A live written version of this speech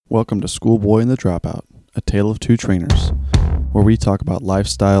Welcome to Schoolboy and the Dropout, a tale of two trainers, where we talk about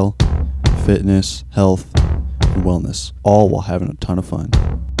lifestyle, fitness, health, and wellness, all while having a ton of fun.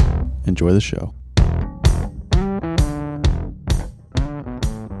 Enjoy the show.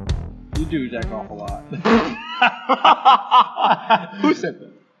 You do jack off a lot. Who said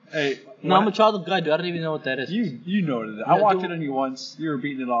that? Hey, No, I'm a child of God, dude. I don't even know what that is. you know what it is. I walked in on you once. You were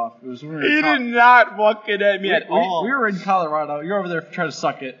beating it off. It was when we were in You did not walk in at me at we all. were in Colorado. You're over there trying to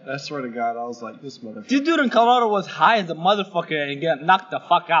suck it. I swear to God, I was like, this motherfucker. This dude in Colorado was high as a motherfucker and got knocked the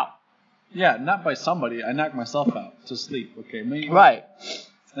fuck out. Yeah, not by somebody. I knocked myself out to sleep. Okay, me. Right.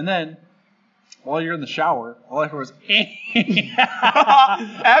 And then, while you're in the shower, all I heard was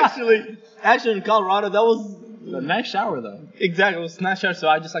Actually, in Colorado, that was a nice shower though. exactly. It was not sure, so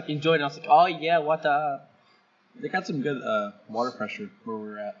I just like enjoyed it. I was like, oh yeah, what the. They got some good water pressure where we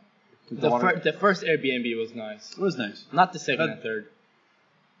were at. The first Airbnb was nice. It was nice. Not the second and third.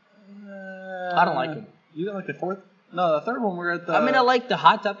 I don't like them. You didn't like the fourth? No, the third one we were at the. I mean, I like the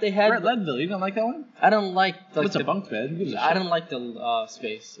hot tub they had. We're at Leadville. You didn't like that one? I don't like It's a bunk bed. Who gives a I shit? don't like the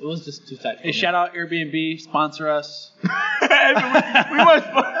space. It was just too tight. Hey, shout out Airbnb, sponsor us. we was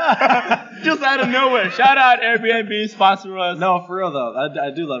just out of nowhere. Shout out Airbnb, sponsor us. No, for real though,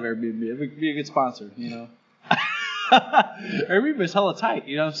 I do love Airbnb. It would be a good sponsor, you know. Airbnb is hella tight.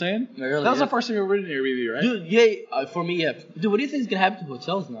 You know what I'm saying? It really That was is. the first thing we were in Airbnb, right? Dude, yeah, for me, yeah. Dude, what do you think is gonna happen to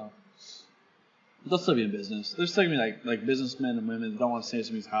hotels now? They'll still be in business. There's still gonna be like businessmen and women that don't want to stay at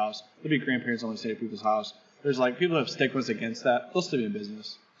somebody's house. There'll be grandparents that want to stay at people's house. There's like people who have stigmas against that. They'll still be in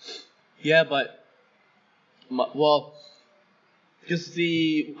business. Yeah, but well, because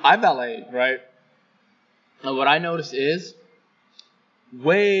I valet, right? And what I noticed is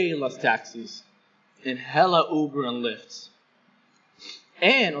way less taxis and hella Uber and Lyfts.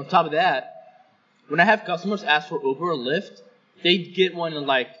 And on top of that, when I have customers ask for Uber or Lyft, they get one in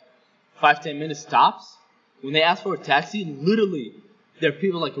like 5-10 minutes tops. When they ask for a taxi, literally, there are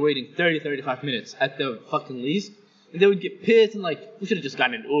people like waiting 30-35 minutes at the fucking least. And they would get pissed and like, we should have just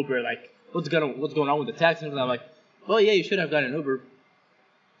gotten an Uber. Like, what's going on with the taxi? And I'm like, well, yeah, you should have gotten an Uber.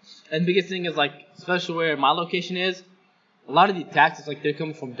 And the biggest thing is like, especially where my location is, a lot of the taxis, like they're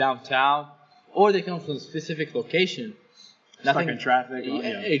coming from downtown or they come from a specific location. Stuck in traffic.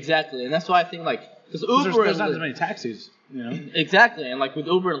 Yeah, exactly. And that's why I think like, because Uber There's not as many taxis, you know. Exactly, and like with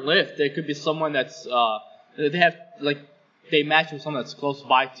Uber and Lyft, there could be someone that's they have like they match with someone that's close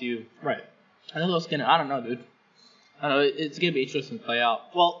by to you. Right. I know it's gonna. I don't know, dude. I don't know. It's gonna be interesting to play out.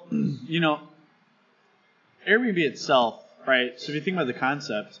 Well, you know, Airbnb itself, right? So if you think about the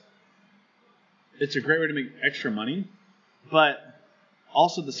concept, it's a great way to make extra money, but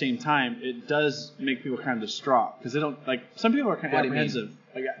also at the same time, it does make people kind of distraught because they don't like. Some people are kind of What do you mean? apprehensive.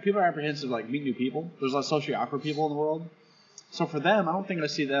 Like people are apprehensive to like meet new people. There's a lot of socially awkward people in the world. So for them, I don't think I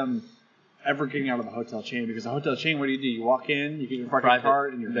see them ever getting out of a hotel chain because a hotel chain, what do? You walk in, you get your fucking Private.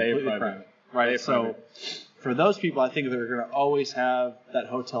 card, and you're Very completely private. private. Right. Very So private. for those people, I think they're going to always have that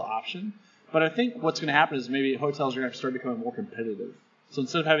hotel option. But I think what's going to happen is maybe hotels are going to start becoming more competitive. So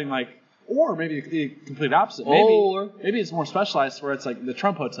instead of having like, or maybe the complete opposite. Maybe it's more specialized where it's like the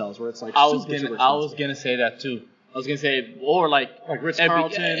Trump hotels where it's like I was super gonna say that too. I was gonna say, or like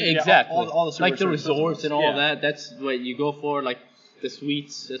Ritz-Carlton, exactly, all the super like the expensive resorts and ones. all Yeah. that. That's what you go for, like the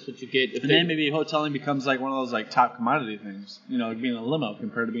suites. That's what you get. If And then maybe hoteling becomes like one of those like top commodity things. You know, like being in a limo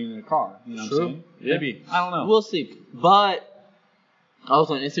compared to being in a car. You know what I'm True. saying? Yeah. Maybe. I don't know. We'll see. But I was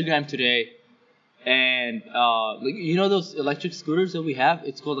on Instagram today, and like, you know those electric scooters that we have?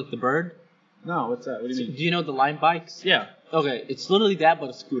 It's called like the Bird. No, what's that? What do you mean? Do you know the Lime bikes? Yeah. Okay, it's literally that, but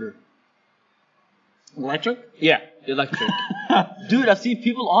a scooter. Electric? Yeah, electric. Dude, I've seen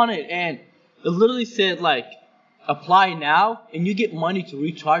people on it, and it literally said like, apply now, and you get money to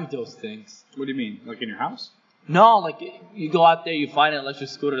recharge those things. What do you mean? Like in your house? No, like you go out there, you find an electric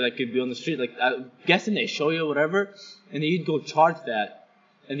scooter that could be on the street. Like I'm guessing they show you or whatever, and then you go charge that,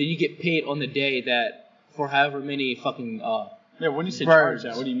 and then you get paid on the day that for however many fucking Yeah, when you say Birds.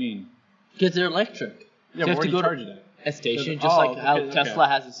 charge that, what do you mean? because they're electric. Yeah, So you but have where to do you go charge to it at? a station, Oh, just like how okay, Tesla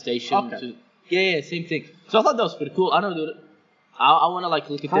has a station. Okay. Yeah, same thing. So I thought that was pretty cool. I don't know, dude. I want to like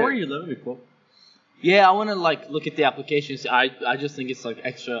look at For their- where you live, it'd be cool. Yeah, I want to like look at the applications. I just think it's like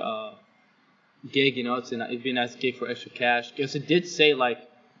extra gig, you know. It'd be a nice gig for extra cash. Because it did say like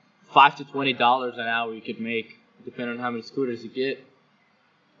 $5 to $20 an hour you could make, depending on how many scooters you get.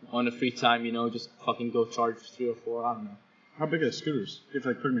 On the free time, you know, just fucking go charge 3 or 4. I don't know. How big are the scooters? You have to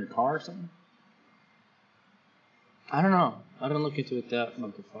like put them in your car or something? I don't know. I don't look into it that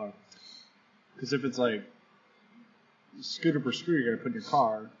fucking far. Because if it's like scooter per scooter, you gotta put in your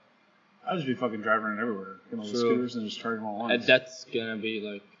car. I'd just be fucking driving around everywhere, getting all the True. scooters and just charging them all at once. That's gonna be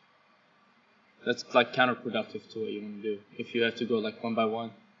like That's like counterproductive to what you want to do. If you have to go like one by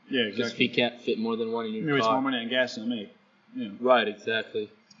one, Yeah, just exactly. if you can't fit more than one in You your waste car. more money on gas than make. Yeah. Right, exactly.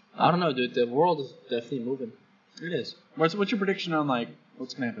 I don't know, dude. The world is definitely moving. It is. What's your prediction on like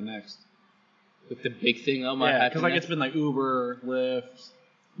what's gonna happen next? With the big thing that might Yeah, happen. because like next. it's been like Uber, Lyft,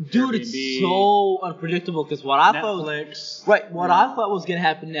 Dude, Airbnb, it's so unpredictable. Because what I thought, Netflix. what I thought was gonna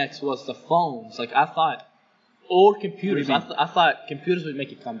happen next was the phones. Like I thought, or computers. What do you I thought computers would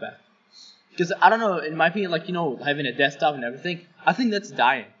make a comeback. Because I don't know, in my opinion, like having a desktop and everything, I think that's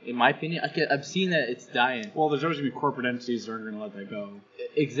dying. In my opinion, I've seen that it's dying. Well, there's always gonna be corporate entities that aren't gonna let that go.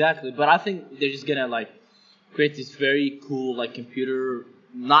 Exactly, but I think they're just gonna like create this very cool like computer,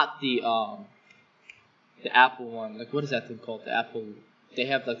 not the Apple one. Like what is that thing called? The Apple. They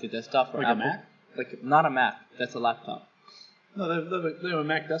have like the desktop for Like a Apple. Mac? Like not a Mac. That's a laptop. No, they have a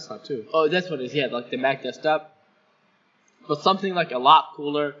Mac desktop too. Oh, that's what it is. Yeah, like the Mac desktop. But something like a lot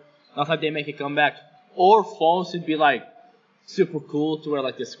cooler. Not like they make a comeback. Or phones would be like super cool to where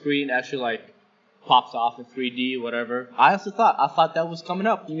like the screen actually like pops off in 3D, whatever. I thought that was coming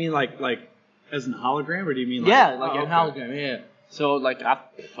up. You mean like as an hologram, or do you mean like Yeah, like oh, an hologram. Yeah. So like I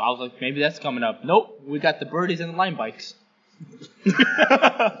was like maybe that's coming up. Nope, we got the birdies and the line bikes.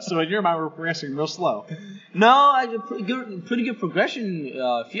 So in your mind, we're progressing real slow. No, I did pretty good progression.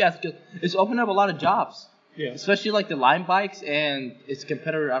 If you ask, it's opened up a lot of jobs. Yeah. Especially like the line bikes and its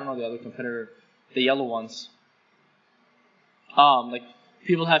competitor. I don't know the other competitor, the yellow ones. Like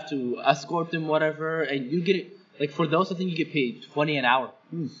people have to escort them, whatever, and you get it. Like for those, I think you get paid $20 an hour.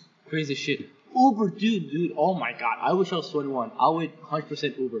 Crazy shit. Uber, dude. Oh my god, I wish I was 21. I would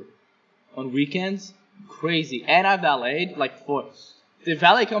 100% Uber on weekends. Crazy. And I valeted like for the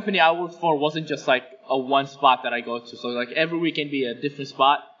valet company I worked for wasn't just like a one spot that I go to. So like every weekend be a different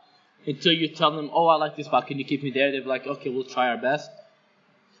spot. Until you tell them, oh, I like this spot, can you keep me there? They're like, okay, we'll try our best.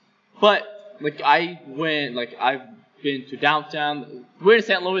 But, like, I've been to downtown. We're in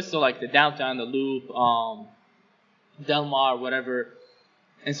St. Louis, so, like, the downtown, the Loop, Del Mar, whatever.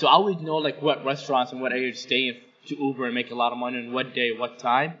 And so I would know, like, what restaurants and what area to stay in to Uber and make a lot of money and what day, what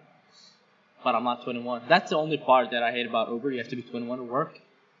time. But I'm not 21. That's the only part that I hate about Uber. You have to be 21 to work.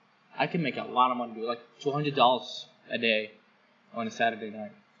 I can make a lot of money, like $200 a day on a Saturday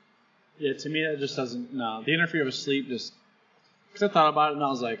night. Yeah, to me that just doesn't. No, the interfere with sleep just. Because I thought about it and I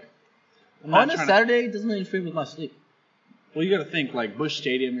was like, On a Saturday, it doesn't interfere with my sleep. Well, you got to think like Busch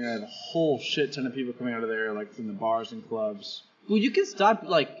Stadium. You're gonna have a whole shit ton of people coming out of there, like from the bars and clubs. Well, you can start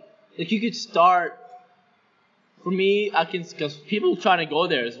like you could start. For me, I can because people trying to go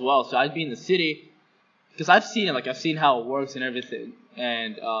there as well. So I'd be in the city because I've seen it. Like I've seen how it works and everything.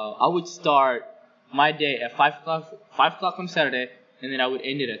 And I would start my day at 5:00 on Saturday. And then I would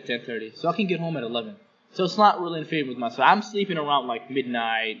end it at 10:30, so I can get home at 11. So it's not really interfering with my. So I'm sleeping around like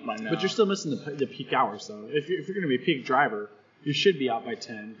midnight right now. But you're still missing the peak hours though. If you're going to be a peak driver, you should be out by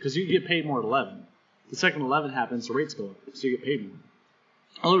 10 because you get paid more at 11. The second 11 happens, the rates go up, so you get paid more.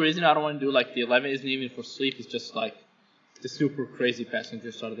 The only reason I don't want to do like the 11 isn't even for sleep. It's just like the super crazy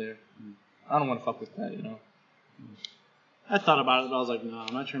passengers are there. I don't want to fuck with that, you know. I thought about it, but I was like, no,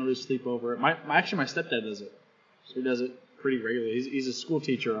 I'm not trying to lose sleep over it. My stepdad does it, so he does it pretty regularly. He's a school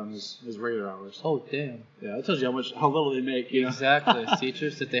teacher on his regular hours. Oh damn. Yeah, that tells you how little they make. You know? Exactly.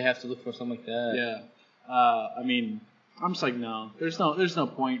 Teachers that they have to look for something like that. Yeah. I mean, I'm just like, no. There's no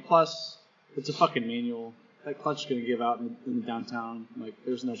point. Plus, it's a fucking manual. That clutch is gonna give out in the downtown. Like,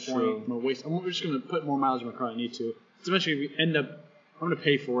 there's no point. True. I'm gonna waste. I'm just gonna put more mileage in my car than I need to. So eventually, we end up. I'm gonna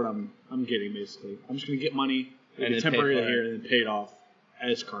pay for what I'm getting basically. I'm just gonna get money, And then temporary pay for here, it. and then pay it off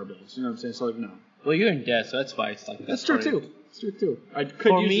as car bills. You know what I'm saying? So like, no. Well, you're in debt, so that's why it's like That's true funny. too. That's true too. I could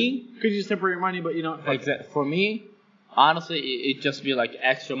For use me- could use temporary money, but you know, fuck it. For me, honestly, it'd just be like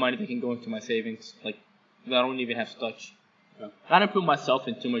extra money that can go into my savings. Like that I don't even have to touch. Yeah. I don't put myself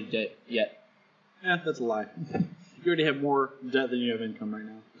in too much debt yet. That's a lie. You already have more debt than you have income right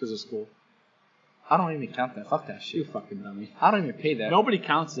now because of school. I don't even count that. Fuck that You shit. fucking dummy. I don't even pay that. Nobody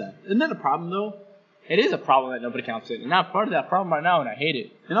counts that. Isn't that a problem though? It is a problem that nobody counts it, and I'm part of that problem right now, and I hate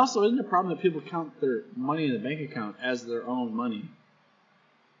it. And also, isn't it a problem that people count their money in the bank account as their own money?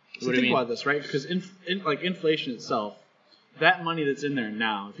 So What do you think mean? about this, right? Because like inflation itself, that money that's in there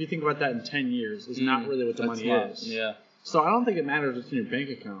now, if you think about that in 10 years, is not really what the That's money not- is. Yeah. So I don't think it matters what's in your bank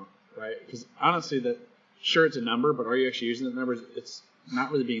account, right? Because honestly, sure it's a number, but are you actually using that number? It's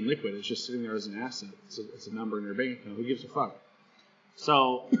not really being liquid. It's just sitting there as an asset. It's a number in your bank account. Who gives a fuck?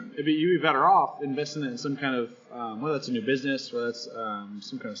 So you'd be better off investing it in some kind of whether that's a new business or that's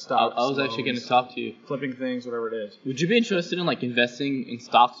some kind of stock. I was actually going to talk to you. flipping things, whatever it is. Would you be interested in like investing in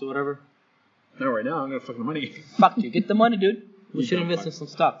stocks or whatever? No, right now I'm gonna fucking money. Fuck you. Get the money, dude. We You should dumb invest fuck. in some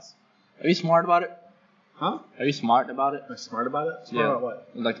stocks. Are you smart about it? Huh? Are you smart about it? Am I smart about it? Smart about what?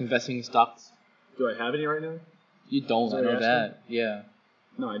 Like investing in stocks. Do I have any right now? You don't. Is I that know what you're that. Yeah.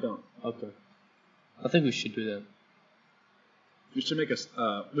 No, I don't. Okay. I think we should do that. We should make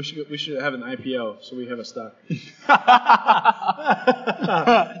a. We should have an IPO so we have a stock.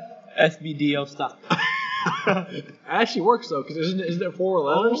 SBDO stock. It actually works though, because isn't it 4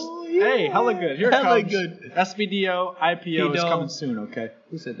 letters? Oh, yeah. Hey, hella good. Here it Hella comes. good. SBDO IPO is Pedo. coming soon. Okay.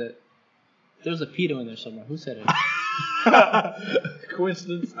 Who said that? There was a pedo in there somewhere. Who said it?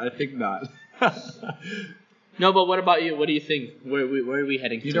 Coincidence? I think not. No, but what about you? What do you think? Where are we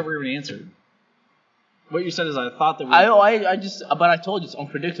heading You to? never even answered. What you said is I thought that we. I just, but I told you it's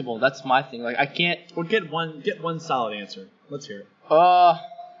unpredictable. That's my thing. Like I can't. Well, get one solid answer. Let's hear it. The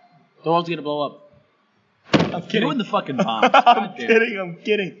world's gonna blow up. I'm kidding. Doing the fucking bomb. I'm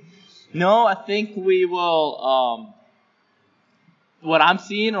kidding. No, I think we will. What I'm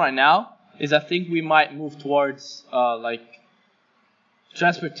seeing right now is I think we might move towards like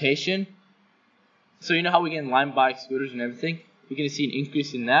transportation. So you know how we get Lime bikes, scooters, and everything. We're gonna see an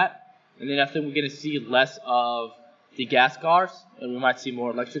increase in that, and then I think we're gonna see less of the gas cars, and we might see more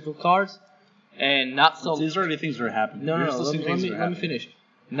electrical cars, and not so. These are already things that are happening. No, You're no, just no. listing things that are Let me happening. finish.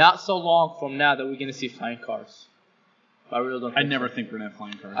 Not so long from now that we're gonna see flying cars. I really don't. I Think never so. think we're gonna have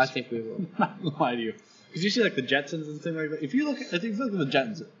flying cars. I think we will. I'm not gonna lie to you. Because you see like the Jetsons and things like that. If you look at the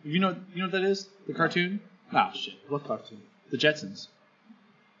Jetsons, you know what that is? The cartoon? Oh shit. What cartoon? The Jetsons.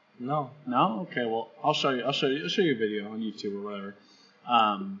 No. No? Okay, well I'll show you a video on YouTube or whatever.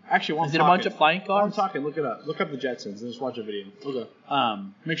 Actually while Is I'm it a bunch talking- of flying while I'm cars? talking, look it up. Look up the Jetsons and just watch a video. Okay.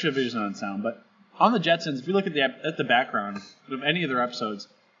 Make sure the video's not on sound, but on the Jetsons, if you look at the background of any of their episodes,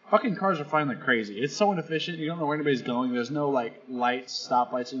 fucking cars are flying like crazy. It's so inefficient. You don't know where anybody's going. There's no like lights,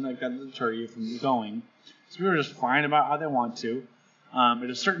 stoplights, anything like that to deter you from going. So people are just flying about how they want to. At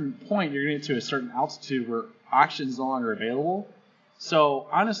a certain point, you're going to get to a certain altitude where oxygen is no longer available. So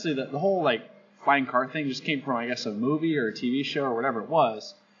honestly, the whole like flying car thing just came from I guess a movie or a TV show or whatever it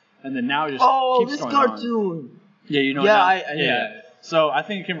was, and then now it just keeps going on. Yeah, you know. Yeah, now? yeah. So I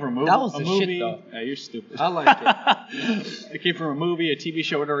think it came from a movie. That was a the movie. shit, though. Yeah, you're stupid. I like it. It came from a movie, a TV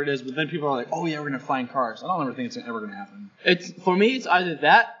show, whatever it is. But then people are like, "Oh yeah, we're gonna fly in cars." I don't ever think it's ever gonna happen. It's for me. It's either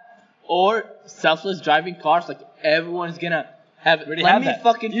that or selfless driving cars. Like everyone's gonna have it. already Let have me that.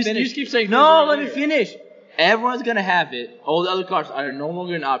 fucking You finish. just keep saying no. things Let over me there. finish. Everyone's gonna have it. All the other cars are no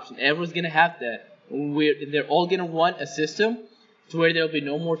longer an option. Everyone's gonna have that. They're all gonna want a system to where there'll be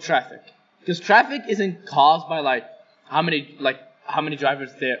no more traffic. Because traffic isn't caused by how many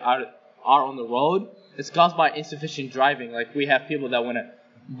drivers there are on the road. It's caused by insufficient driving. Like we have people that want to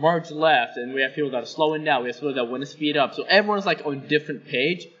merge left, and we have people that are slowing down. We have people that want to speed up. So everyone's like on a different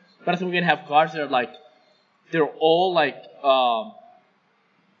page. But I think we're gonna have cars that are they're all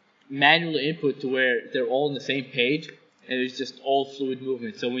manual input to where they're all on the same page, and it's just all fluid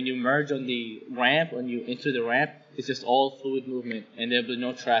movement. So when you merge on the ramp, when you enter the ramp, it's just all fluid movement, and there'll be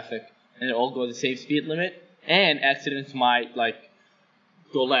no traffic, and they all go the same speed limit, and accidents might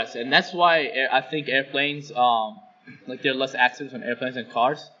go less. And that's why I think airplanes, there are less accidents on airplanes than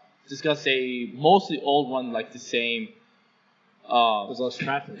cars, just because they mostly all run the same. There's less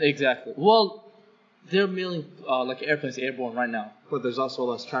traffic. Exactly. Well, they're milling airplanes airborne right now. But there's also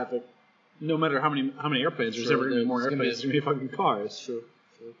less traffic. No matter how many airplanes, there's True, never gonna be more there's gonna airplanes. There's gonna be fucking cars. True.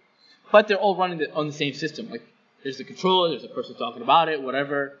 But they're all running on the same system. There's a controller, there's a person talking about it,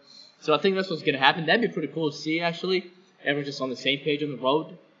 whatever. So I think that's what's gonna happen. That'd be pretty cool to see, actually. Everyone's just on the same page on the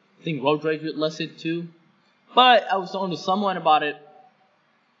road. I think road rage would lessen too. But I was talking to someone about it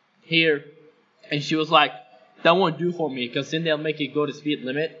here, and she was like, "That won't do for me, because then they'll make it go to speed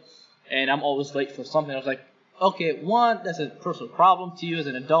limit, and I'm always late for something." I was like, "Okay, one, that's a personal problem to you as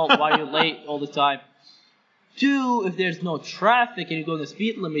an adult. Why are you late all the time? Two, if there's no traffic and you go in the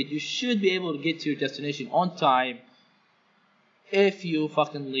speed limit, you should be able to get to your destination on time if you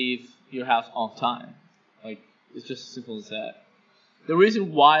fucking leave your house on time." It's just as simple as that. The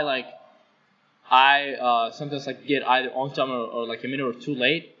reason why I sometimes get either on time or a minute or two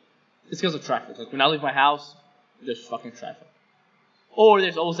late is because of traffic. When I leave my house, there's fucking traffic. Or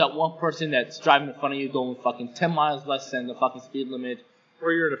there's always that one person that's driving in front of you going fucking 10 miles less than the fucking speed limit.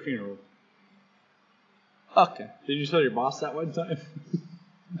 Or you're at a funeral. Okay. Did you tell your boss that one time?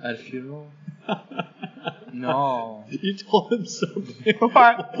 At a funeral? No. You told him something. What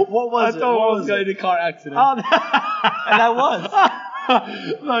was I it? thought What I was was going it? in a car accident. Oh, And I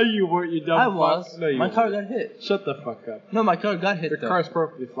was. no, you weren't, you dumb I fuck. was. No, you My car weren't. got hit. Shut the fuck up. No, my car got hit Your though. car's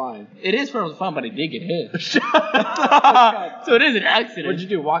perfectly fine. It is perfectly fine, but it did get hit. Shut the fuck up. So it is an accident. What'd you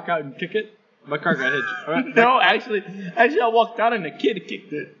do, walk out and kick it? My car got hit. No, actually, I walked out and the kid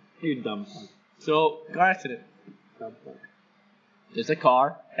kicked it. You dumb fuck. So, car accident. Dumb fuck. There's a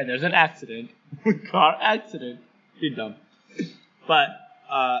car, and there's an accident. Car accident. You're dumb. But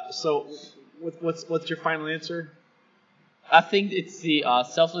so what's your final answer? I think it's the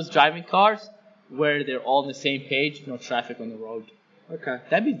selfless driving cars where they're all on the same page, no traffic on the road. Okay.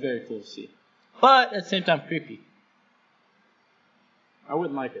 That'd be very cool to see. But at the same time, creepy. I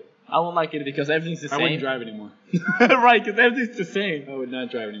wouldn't like it. I won't like it because everything's the I same. wouldn't drive anymore. Right, because everything's the same. I would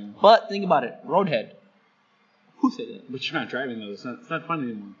not drive anymore. But think about it. Roadhead. Who said that? But you're not driving though. It's not fun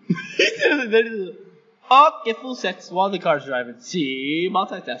anymore. Okay, full sex while the car's driving. See,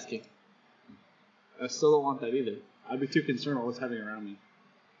 multitasking. I still don't want that either. I'd be too concerned about what's happening around me.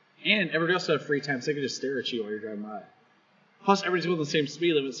 And everybody else have free time, so they can just stare at you while you're driving by. Plus, everybody's going the same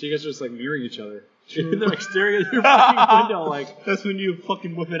speed limit, so you guys are just like mirroring each other. They're like staring at your fucking window, like That's when you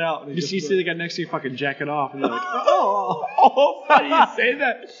fucking whip it out. And you see the guy next to you fucking jack it off, and you're like, Oh, funny you say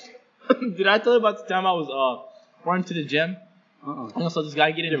that. Did I tell you about the time I was running to the gym? And I saw this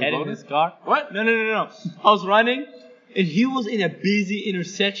guy getting You have a head in boner? his car. What? No. I was running, and he was in a busy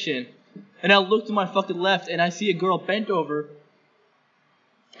intersection. And I look to my fucking left, and I see a girl bent over.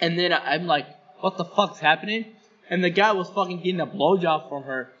 And then I'm like, what the fuck's happening? And the guy was fucking getting a blowjob from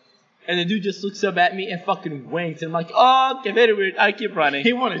her. And the dude just looks up at me and fucking winks. And I'm like, oh, okay, very weird. I keep running.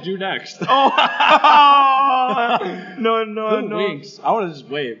 He wanted you next. No. Who winks? I would have just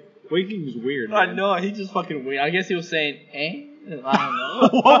waved. Winking is weird. I Man. know, he just fucking winked. I guess he was saying, eh? I don't know.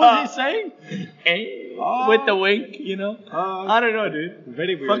 What was he saying? Eh? Oh. With the wink, you know? I don't know, dude.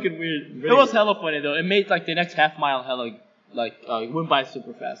 Very weird. Fucking weird. Very It was weird. hella funny, though. It made, like, the next half mile hella, it went by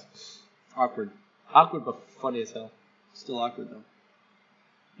super fast. Awkward. Awkward, but funny as hell. Still awkward though.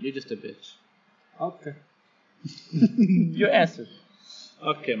 You're just a bitch. Okay. Your answer.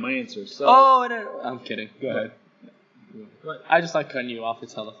 Okay, my answer. So. Oh, no. I'm kidding. Go ahead. What? I just like cutting you off.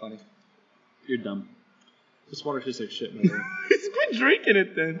 It's hella funny. You're dumb. This water tastes like shit, by the way. He's been drinking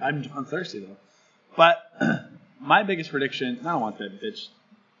it then. I'm thirsty though. But my biggest prediction. I don't want that bitch.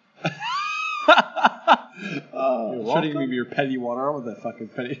 Shouldn't give me your petty water. I want that fucking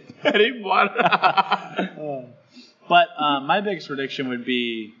petty. Petty water. But my biggest prediction would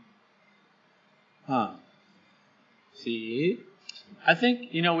be, See? I think,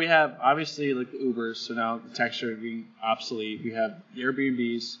 we have obviously like the Ubers, so now the taxis are being obsolete. We have the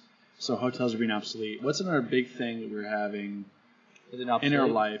Airbnbs, so hotels are being obsolete. What's another big thing that we're having Is it not in our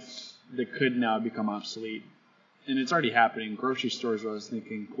obsolete? life that could now become obsolete? And it's already happening. Grocery stores, I was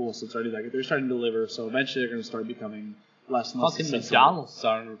thinking, cool, so it's already like, they're starting to deliver, so eventually they're going to start becoming less and less Fucking accessible. McDonald's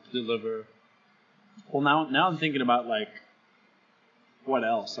starting to deliver. Well, now I'm thinking about like, what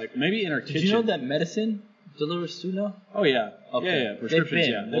else? Like maybe in our kitchen. Did you know that medicine delivers too now? Oh yeah, Okay. yeah. Prescriptions,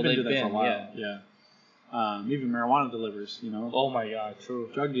 They've yeah. been. They've been Well, doing that for a they've while. been, Yeah. Even marijuana delivers. Oh my god, true.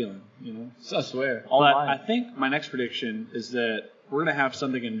 Drug dealing. I swear. But Online. I think my next prediction is that we're gonna have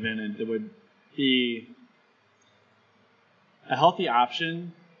something invented that would be a healthy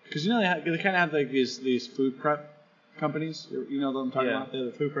option, because they kind of have like these food prep companies. You know what I'm talking about? They're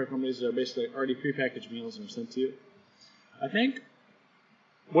the food prep companies that are basically already prepackaged meals and are sent to you. I think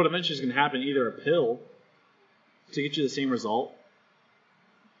what eventually is going to happen, either a pill to get you the same result.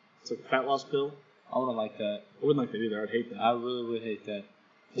 It's like a fat loss pill. I wouldn't like that. I wouldn't like that either. I'd hate that. I really would hate that.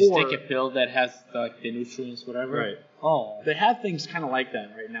 Just Or- take a pill that has like the nutrients, whatever. Right. Oh. They have things kind of like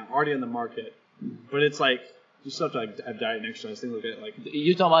that right now, already on the market. But it's like, you still have to like, have diet and exercise, things like that. Like,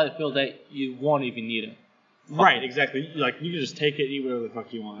 You're talking about a pill that you won't even need it. right, exactly. Like, you can just take it, eat whatever the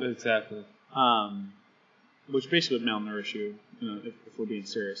fuck you want. Exactly. Which basically would malnourish you, if we're being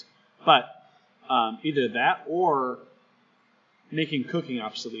serious. But either that or making cooking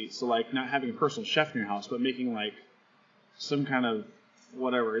obsolete. So like not having a personal chef in your house, but making like some kind of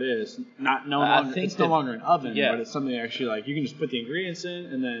whatever it is. It's no longer an oven, yeah. but it's something actually like you can just put the ingredients in,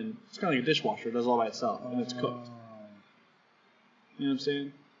 and then it's kind of like a dishwasher. It does all by itself, and it's cooked. You know what I'm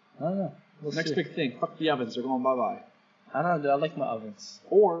saying? I don't know. We'll Next see. big thing. Fuck the ovens. They're going bye bye. I don't know, dude. I like my ovens.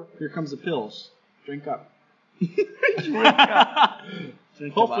 Or here comes the pills. Drink up.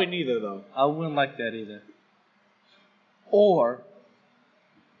 Drink Hopefully about- neither though. I wouldn't like that either. Or,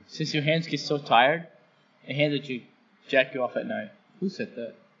 since your hands get so tired, a hand that you jack you off at night. Who said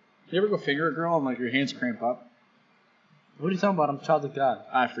that? You ever go finger a girl and like your hands cramp up? What are you talking about? I'm a child of God.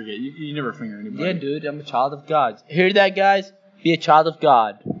 I forget. You never finger anybody. Yeah, dude. I'm a child of God. Hear that, guys? Be a child of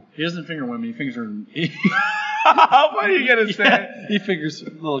God. He doesn't finger women. He fingers. What are you gonna say? He fingers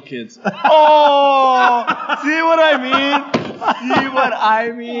little kids. Oh, see what I mean? See what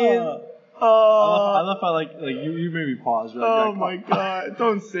I mean? I love how like you made me pause. You're like, Oh my God!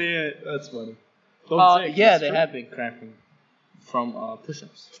 Don't say it. that's funny. Don't say it, 'cause Yeah, it's they true. have been cramping from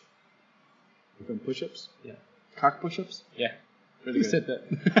push-ups. From push-ups? Yeah. Cock push-ups? Yeah. Really Who good. said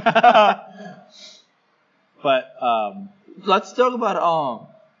that? But Let's talk about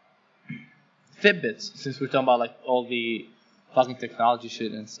Fitbits, since we're talking about like all the fucking technology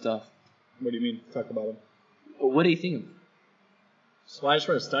shit and stuff. what do you mean? Talk about them. What do you think? So I just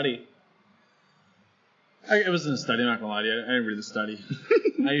read a study. It wasn't a study, I'm not gonna lie to you. I didn't read the study.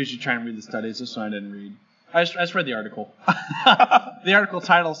 I usually try and read the studies, this one I didn't read. I just read the article. The article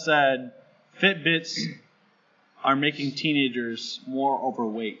title said, Fitbits are making teenagers more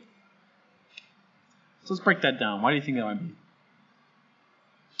overweight. So let's break that down. Why do you think that might be?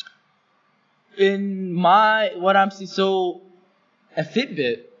 In what I'm seeing, so a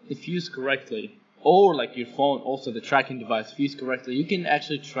Fitbit, if used correctly, or like your phone, also the tracking device, if used correctly, you can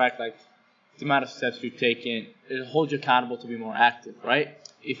actually track like the amount of steps you're taking. It holds you accountable to be more active, right?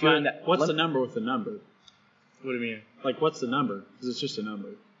 If you're in that, What's the number with the number? What do you mean? Like, what's the number? Because it's just a number.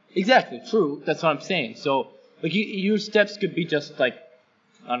 Exactly, true. That's what I'm saying. So, like, your steps could be just like,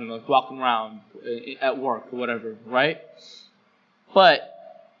 I don't know, like walking around at work or whatever, right? But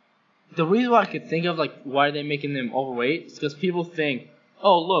the reason why I could think of like why they're making them overweight is because people think,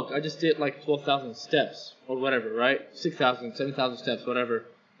 oh look, I just did like 12,000 steps or whatever, right? 6,000, 7,000 steps, whatever,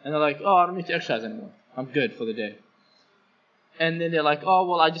 and they're like, oh, I don't need to exercise anymore. I'm good for the day. And then they're like, oh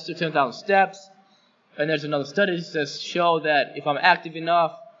well, I just took 10,000 steps. And there's another study that says show that if I'm active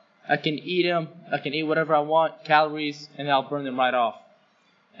enough, I can eat them. I can eat whatever I want, calories, and I'll burn them right off.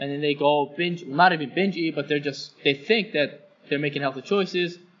 And then they go binge, not even binge eat, but they think that they're making healthy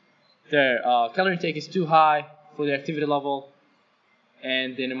choices. Their calorie intake is too high for the activity level,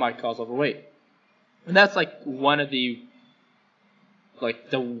 and then it might cause overweight. And that's like one of the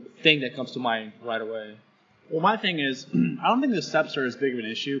thing that comes to mind right away. Well, my thing is, I don't think the steps are as big of an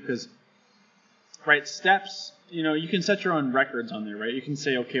issue because, right, steps, you can set your own records on there, right? You can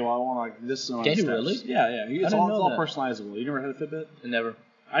say, okay, well, I want like this amount of Can you steps. really? Yeah. It's didn't know all that. personalizable. You never had a Fitbit? Never.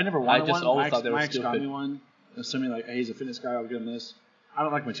 I never wanted one. I just always thought they were my ex got stupid. me one. Assuming like, hey, he's a fitness guy, I'll give him this. I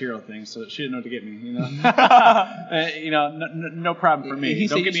don't like material things, so she didn't know what to get me. No problem for me.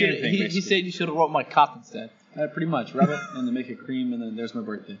 Don't give me anything. He said you should have wrote my cock instead. Pretty much, rub it and then make it cream, and then there's my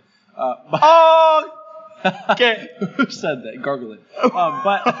birthday. Okay. Who said that? Gargle it.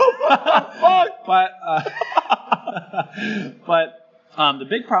 But the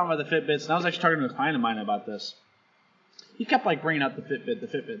big problem with the Fitbits, and I was actually talking to a client of mine about this. He kept like bringing up the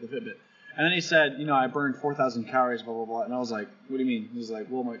Fitbit. And then he said, I burned 4,000 calories, blah, blah, blah. And I was like, what do you mean? He was like,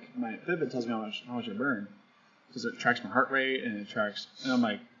 well, my Fitbit tells me how much I burn. Because it tracks my heart rate and it tracks. And I'm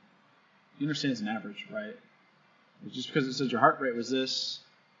like, you understand it's an average, right? Just because it says your heart rate was this.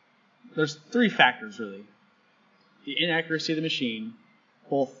 There's three factors, really. The inaccuracy of the machine,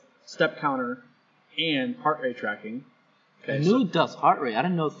 both step counter and heart rate tracking. Okay, I knew it does heart rate. I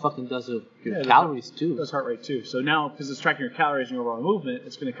didn't know it fucking does your calories too. It does heart rate too. So now, because it's tracking your calories and your overall movement,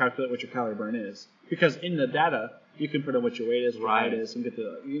 it's going to calculate what your calorie burn is. Because in the data, you can put in what your weight is, what your height is, and get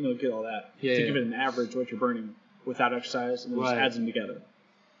all that to give it an average what you're burning without exercise, and then just adds them together.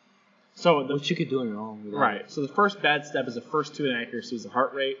 So which you could do on your own. Right. So the first bad step is the first two inaccuracies: the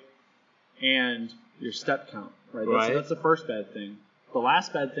heart rate and your step count. Right. That's the first bad thing. The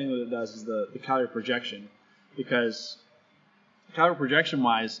last bad thing that it does is the calorie projection, because calorie projection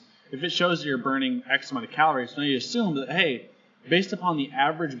wise, if it shows that you're burning X amount of calories, now you assume that, hey, based upon the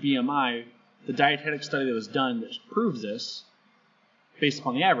average BMI, the dietetic study that was done that proves this, based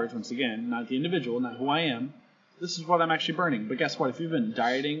upon the average, once again, not the individual, not who I am, this is what I'm actually burning. But guess what? If you've been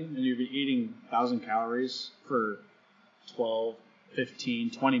dieting and you've been eating 1,000 calories for 12, 15,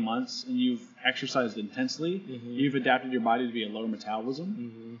 20 months, and you've exercised intensely, you've adapted your body to be a lower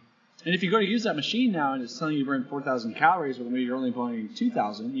metabolism. And if you go to use that machine now and it's telling you burn 4,000 calories, but maybe you're only burning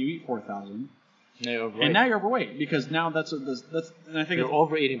 2,000, you eat 4,000. And now you're overweight because now that's and I think you're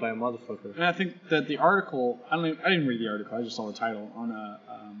overeating by a motherfucker. And I think that the article, I didn't read the article, I just saw the title on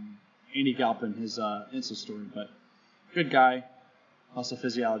Andy Galpin, his Insta story, but good guy, also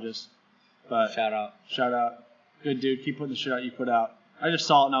physiologist. But shout out, good dude. Keep putting the shit out you put out. I just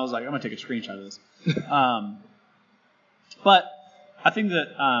saw it and I was like, I'm gonna take a screenshot of this. But I think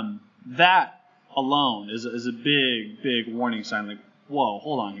that that alone is a big warning sign. Like, whoa,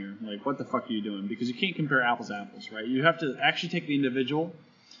 hold on here. Like, what the fuck are you doing? Because you can't compare apples to apples, right? You have to actually take the individual.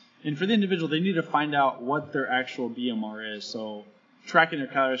 And for the individual, they need to find out what their actual BMR is. So tracking their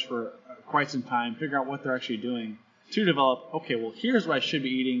calories for quite some time, figure out what they're actually doing to develop, okay, well, here's what I should be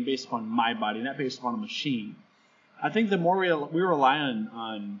eating based upon my body, not based upon a machine. I think the more we rely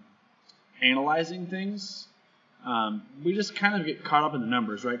on analyzing things, we just kind of get caught up in the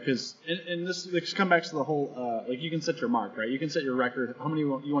numbers, right? Because and this come back to the whole like you can set your mark, right? You can set your record, how many you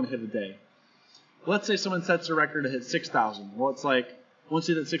want to hit a day. let's say someone sets a record to hit 6,000. Well, it's like once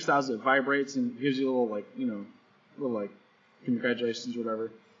you hit 6,000, it vibrates and gives you a little like little like congratulations,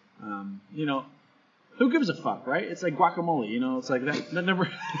 whatever. Who gives a fuck, right? It's like guacamole, it's like that number.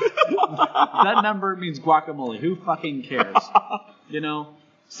 That number means guacamole. Who fucking cares,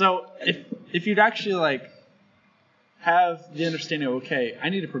 So if you'd actually like have the understanding of, okay, I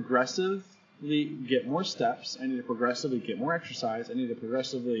need to progressively get more steps. I need to progressively get more exercise. I need to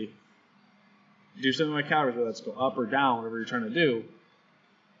progressively do something with my calories, whether that's go up or down, whatever you're trying to do.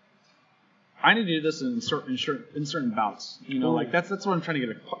 I need to do this in certain bouts. Like that's what I'm trying to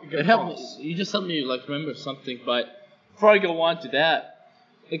get It helped me. You just helped me like remember something. But before I go on to that,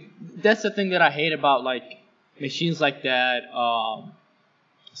 like that's the thing that I hate about like machines like that,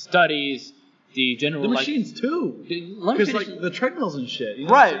 studies, the general the machines too. Because like the treadmills and shit.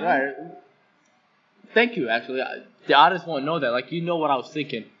 Right. Thank you. Actually, the audience won't know that. Like what I was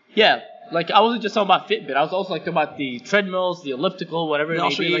thinking. Yeah. Like, I wasn't just talking about Fitbit. I was also, like, talking about the treadmills, the elliptical, whatever it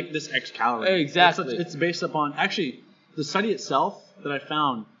may be. Like, this X calorie. Exactly. It's based upon... Actually, the study itself that I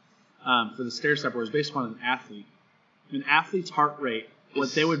found for the stair stepper was based upon an athlete. An athlete's heart rate,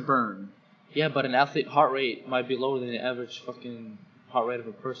 what they would burn. Yeah, but an athlete heart rate might be lower than the average fucking heart rate of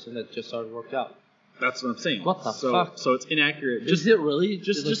a person that just started working out. That's what I'm saying. What the fuck? So it's inaccurate. Is it really?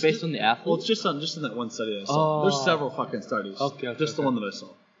 Just based on the athlete? Well, it's just in that one study that I saw. There's several fucking studies. Okay. Just the one that I saw.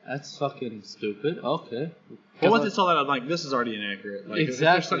 That's fucking stupid. Okay. Well, once I saw that, I'm like, this is already inaccurate. Like, exactly. If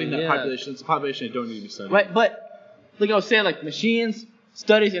they're studying that population, it's a population that don't need to be studied. Right, but like I was saying, like machines,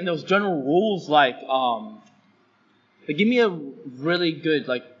 studies, and those general rules, like give me a really good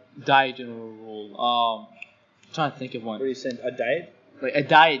like diet general rule. I'm trying to think of one. What are you saying? A diet? Like a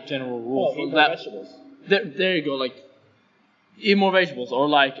diet general rule. Eat more vegetables. There you go. Like eat more vegetables, or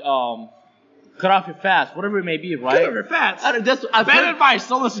like cut off your fats, whatever it may be, right? Cut off your fats. Bad advice.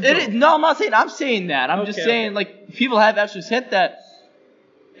 Don't listen to it. No, I'm not saying. I'm saying that. I'm just saying like people have actually said that.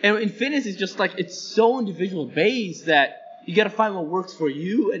 And in fitness, it's just like it's so individual based that you gotta find what works for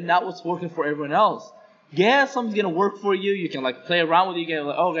you and not what's working for everyone else. Yeah, something's gonna work for you. You can like play around with it. You can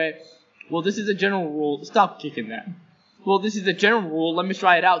like, okay, well this is a general rule. Stop kicking that. Well, this is a general rule. Let me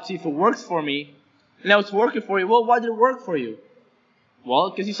try it out, see if it works for me. Now it's working for you. Well, why did it work for you? Well,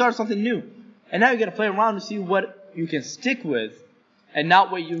 because you started something new. And now you gotta play around to see what you can stick with, and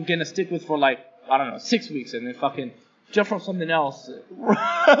not what you're gonna stick with for like, I don't know, 6 weeks, and then fucking jump from something else.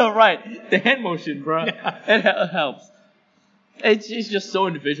 Right, the hand motion, bro. It helps. It's just so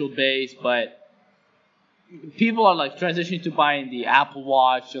individual based, but people are like transitioning to buying the Apple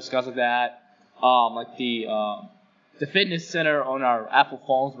Watch just because of that. Like the fitness center on our Apple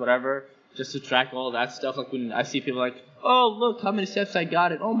phones, whatever, just to track all that stuff. Like when I see people like, oh, look how many steps I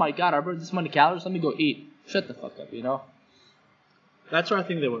got, and oh my god, I burned this many calories, let me go eat. Shut the fuck up, That's where I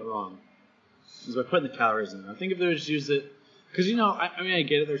think they went wrong, is by putting the calories in. I think if they would just use it, because I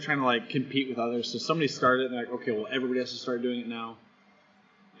get it, they're trying to like compete with others, so somebody started it, and they're like, okay, well everybody has to start doing it now.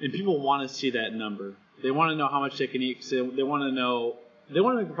 And people want to see that number. They want to know how much they can eat, because they want to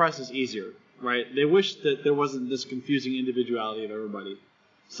make the process easier, right? They wish that there wasn't this confusing individuality of everybody.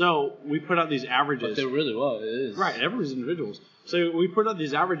 So we put out these averages. But there really was. It is. Right, everybody's individuals. So we put out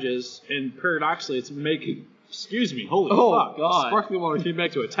these averages, and paradoxically, it's making. Excuse me, holy fuck! God. Sparkly Water came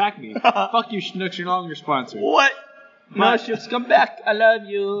back to attack me. Fuck you, Schnucks, you're no longer sponsored. What? No, Schnucks, come back. I love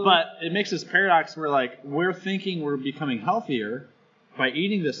you. But it makes this paradox where, like, we're thinking we're becoming healthier by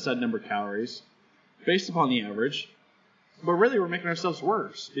eating this set number of calories based upon the average, but really we're making ourselves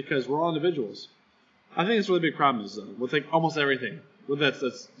worse because we're all individuals. I think it's a really big problem is though with like almost everything. With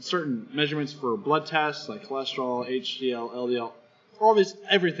that's certain measurements for blood tests like cholesterol, HDL, LDL, all these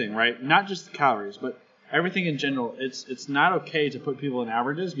everything, right? Not just the calories, but everything in general. It's not okay to put people in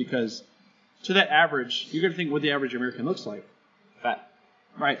averages because to that average, you're gonna think what the average American looks like. Fat.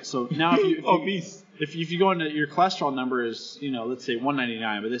 Right. So now if obese. If you go into your cholesterol number is let's say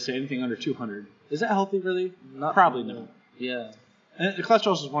 199, but they say anything under 200, is that healthy really? Probably not. Yeah. And the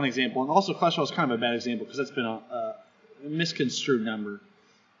cholesterol is one example, and also cholesterol is kind of a bad example because that's been a misconstrued number.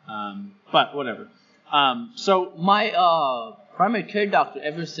 But whatever. So my primary care doctor,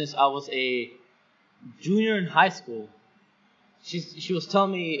 ever since I was a junior in high school, she was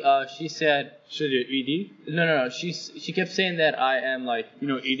telling me, she said, should you ED? No. She kept saying that I am like, you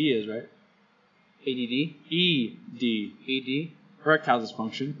know what ED is, right? ADD? ED. ED? Erectile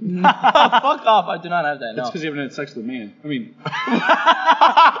dysfunction. Fuck off! I do not have that. That's because you haven't had sex with a man. I mean.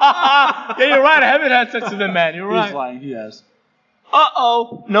 Yeah, you're right. I haven't had sex with a man. You're right. He's lying. He has.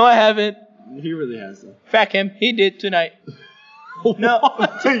 Uh-oh. No, I haven't. He really has, though. Fuck him. He did tonight. No.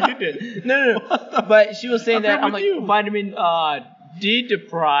 You did. No. But she was saying that I'm like you? vitamin D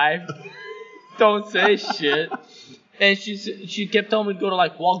deprived. don't say shit. And she kept telling me to go to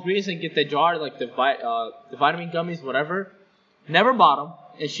like Walgreens and get the jar, like the vitamin gummies, whatever. Never bought them.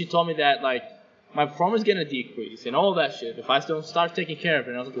 And she told me that like my performance is gonna decrease and all that shit if I don't start taking care of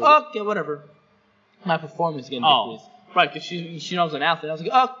it. And I was like, okay, whatever. My performance is gonna decrease, right? Because she knows I'm an athlete. I was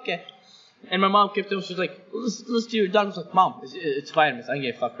like, okay. And my mom kept telling me, she was like, let's do your doctor. I was like, Mom, it's vitamins. I can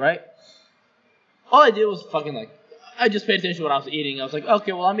get fucked, right? All I did was fucking like, I just paid attention to what I was eating. I was like,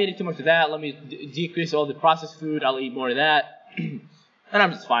 okay, well, I'm eating too much of that. Let me decrease all the processed food. I'll eat more of that. And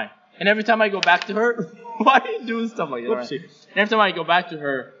I'm just fine. And every time I go back to her, why are you doing stuff like that? Right? And every time I go back to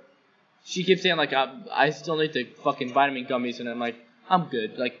her, she keeps saying, like, I still need the fucking vitamin gummies. And I'm like, I'm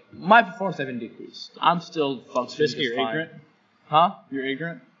good. Like, my performance hasn't decreased. I'm still functioning just you're fine. ignorant? Huh? You're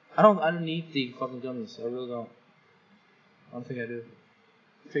ignorant? I don't need the fucking gummies. I really don't. I don't think I do.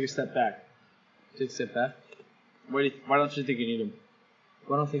 Take a step back. Take a step back? Why don't you think you need them?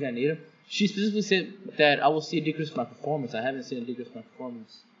 Why don't I think I need them? She specifically said that I will see a decrease in my performance. I haven't seen a decrease in my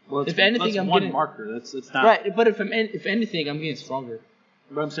performance. Well, if anything, that's I'm one getting marker. That's not right. But if anything, I'm getting stronger.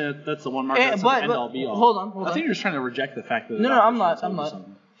 But I'm saying that's the one marker. That's the end all be all. Hold on. I think you're just trying to reject the fact that. No, I'm not.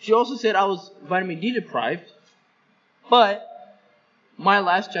 She also said I was vitamin D deprived, but my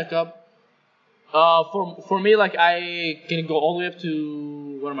last checkup, for me, like I can go all the way up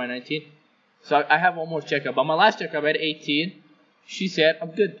to what am I, 19? So I have one more checkup. But my last checkup at 18, she said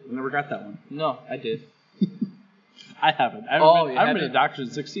I'm good. I never got that one. No, I did. I haven't. I haven't been to the doctor in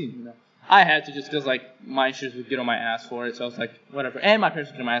 16. No. I had to just because like my insurance would get on my ass for it. So I was like, whatever. And my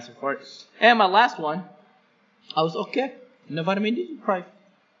parents would get on my ass for it. And my last one, I was okay. No vitamin D deprived.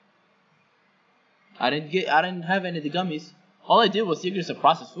 I didn't have any of the gummies. All I did was decrease the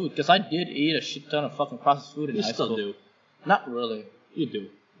processed food because I did eat a shit ton of fucking processed food in high school. You still do. Not really. You do.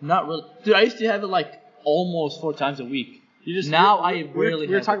 Not really. Dude, I used to have it like almost 4 times a week. I rarely.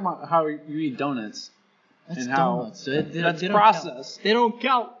 We were talking about how you eat donuts. That's and donuts. How that's processed. They don't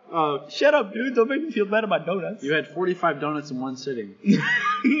count. Shut up, dude. Don't make me feel bad about donuts. You had 45 donuts in one sitting.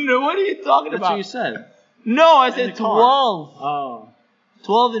 No, what are you talking about? That's what you said. No, I said 12. Oh.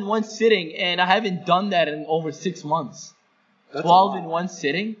 12 in one sitting, and I haven't done that in over 6 months. That's 12 in one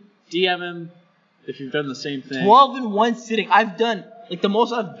sitting? DM him if you've done the same thing. 12 in one sitting. I've done, like the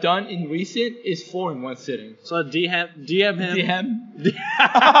most I've done in recent is 4 in one sitting. So DM him.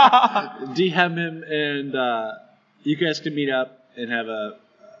 DM him, and you guys can meet up and have a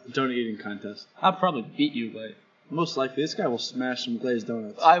donut eating contest. I'll probably beat you, but most likely this guy will smash some glazed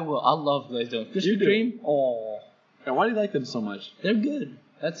donuts. I will. I love glazed donuts. Krispy Kreme? Oh. Yeah, why do you like them so much? They're good.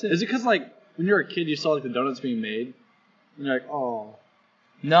 That's it. Is it because like when you were a kid you saw like the donuts being made? And you're like, oh.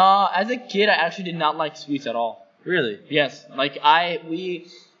 No, as a kid I actually did not like sweets at all. Really? Yes. Like I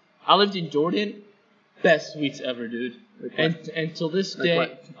lived in Jordan. Best sweets ever, dude. Like and till this like day,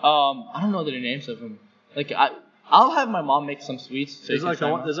 what? I don't know the names of them. Like I'll have my mom make some sweets. So there's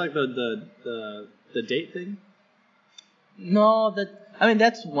like the date thing. No,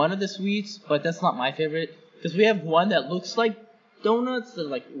 that's one of the sweets, but that's not my favorite. Because we have one that looks like donuts. They're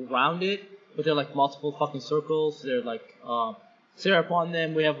like rounded, but they're like multiple fucking circles. They're like syrup on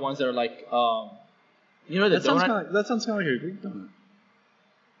them. We have ones that are like you know the donut. That sounds kind of like a Greek donut.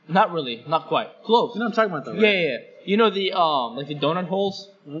 Not really, not quite. Close. You know what I'm talking about though, right? Yeah. You know the like the donut holes.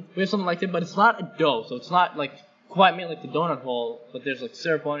 Mm-hmm. We have something like that, but it's not a dough, so it's not like quite made like the donut hole. But there's like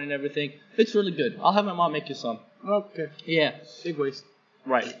syrup on it and everything. It's really good. I'll have my mom make you some. Okay. Yeah. Big waste.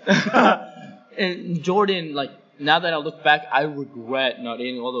 Right. And Jordan, like now that I look back, I regret not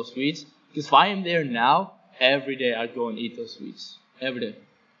eating all those sweets. Because if I am there now, every day I'd go and eat those sweets. Every day.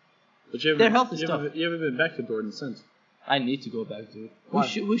 But they're healthy stuff. You haven't been back to Jordan since. I need to go back, dude. Why?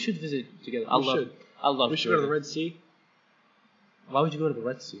 We should visit together. I love. We should go to the Red Sea. Why would you go to the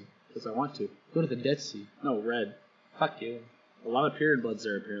Red Sea? Because I want to. Go to the Dead Sea. No, red. Fuck you. A lot of period bloods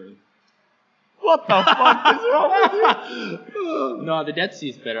there apparently. What the fuck is wrong with you? No, the Dead Sea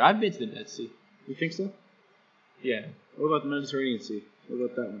is better. I've been to the Dead Sea. You think so? Yeah. What about the Mediterranean Sea? What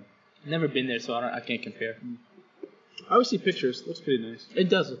about that one? Never been there, so I can't compare. I always see pictures. It looks pretty nice. It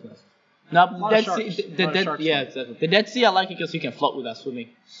does look nice. No, the Dead Sea. The Dead Sea, I like it because you can float without swimming.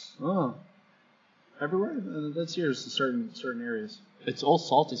 Oh. Everywhere? The Dead Sea is certain areas. It's all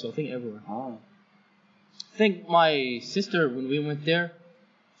salty, so I think everywhere. Oh. I think my sister, when we went there,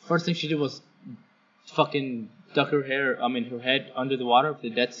 first thing she did was fucking duck her head under the water of the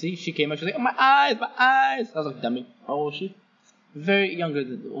Dead Sea. She came out, she was like, oh, my eyes. I was like, dummy. How old was she? Very younger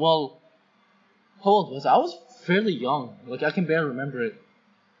how old was I? I was fairly young. Like, I can barely remember it.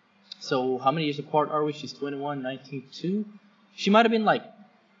 So, how many years apart are we? She's 21, 19, 2. She might have been like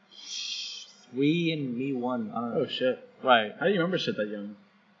 3 and me 1. I don't know. Oh, shit. Right. How do you remember shit that young?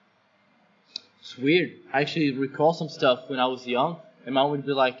 It's weird. I actually recall some stuff when I was young, and my mom would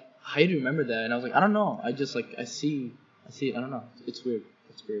be like, "How do you remember that?" And I was like, "I don't know. I just I see. I don't know. It's weird.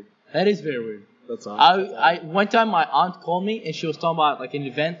 It's weird. That is very weird." That's awesome. I one time my aunt called me and she was talking about like an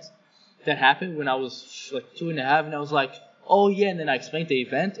event that happened when I was like 2.5, and I was like, "Oh yeah," and then I explained the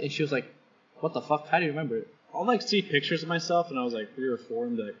event, and she was like, "What the fuck? How do you remember it?" I'll like see pictures of myself, and I was like 3 or 4,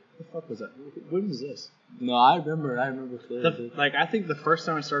 and be like, "What the fuck was that? When was this?" No, I remember clearly. Like I think the first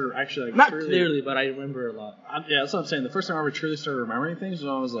time I started actually like Not truly, clearly, but I remember a lot. Yeah, that's what I'm saying. The first time I ever truly started remembering things was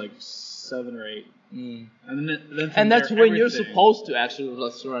when I was like 7 or 8. Mm. And then from And that's there, when you're everything. supposed to actually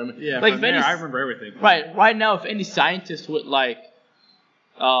remember. Yeah, like from if there, any, I remember everything. right now, if any scientist would like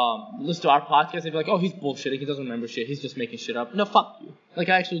listen to our podcast, they'd be like, "Oh, he's bullshitting. He doesn't remember shit. He's just making shit up." No, fuck you. Like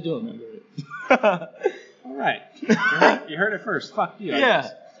I actually do remember it. All right. You heard it first. Fuck you. I Yeah,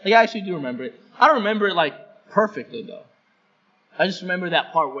 guess. like I actually do remember it. I don't remember it like perfectly though. I just remember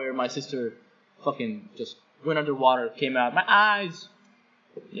that part where my sister fucking just went underwater, came out, my eyes.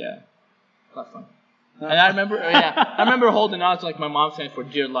 Yeah, not fun. And I remember holding on to like my mom's hand for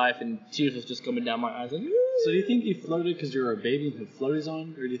dear life, and tears was just coming down my eyes. Like, So do you think you floated because you were a baby and had floaties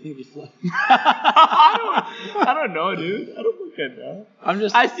on, or do you think you floated? I don't know, dude. I don't fucking know.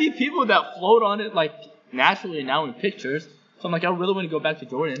 I see people that float on it like naturally now in pictures. So I'm like, I really want to go back to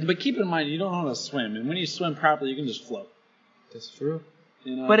Jordan. But keep in mind, you don't know how to swim, and when you swim properly, you can just float. That's true.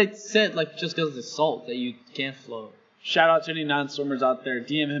 You know? But it said like just because of the salt that you can't float. Shout out to any non-swimmers out there.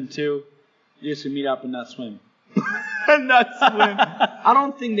 DM him too. You guys can meet up and not swim. Not swim. I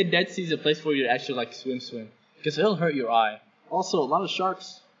don't think the Dead Sea is a place for you to actually like swim. Because it'll hurt your eye. Also, a lot of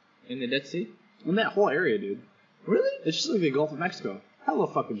sharks In the Dead Sea? in that whole area, dude. Really? It's just like the Gulf of Mexico. Hella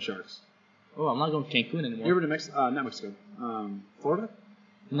fucking sharks. Oh, I'm not going to Cancun anymore. You ever been to not Mexico, Florida?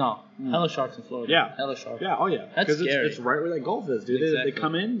 No. Hella sharks in Florida. Yeah. Hella sharks. Yeah, oh yeah. That's scary. It's right where that Gulf is, dude. Exactly. They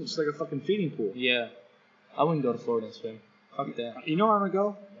come in, it's like a fucking feeding pool. Yeah. I wouldn't go to Florida and swim. Fuck that. You know where I'm gonna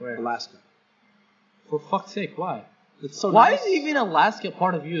go? Where? Alaska. For fuck's sake, why? It's so Why nice. is even Alaska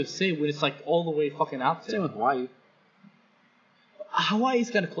part of USA when it's like all the way fucking out there? Same with Hawaii.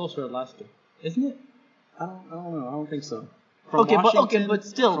 Hawaii's kind of closer to Alaska, isn't it? I don't know. I don't think so. But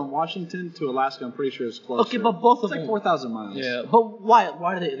still. From Washington to Alaska, I'm pretty sure it's closer. Okay, but both of it's like them. 4,000 miles. Yeah, but why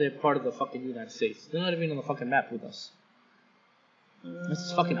are they're part of the fucking United States? They're not even on the fucking map with us. It's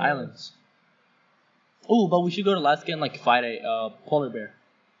just fucking islands. Oh, but we should go to Alaska and like fight a polar bear.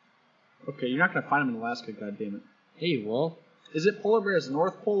 Okay, you're not gonna find them in Alaska, goddammit. Hey, well, Is it polar bears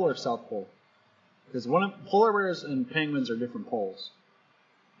North Pole or South Pole? Because polar bears and penguins are different poles.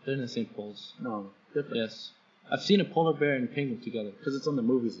 they're in the same poles. No, different. Yes, I've seen a polar bear and penguin together. Because it's on the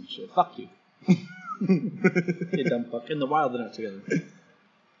movies and shit. Fuck you. You dumb fuck. In the wild, they're not together.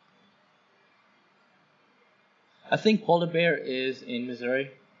 I think polar bear is in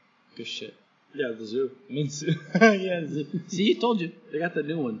Missouri. Good shit. Yeah, the zoo. I mean, yeah. See, I told you. They got the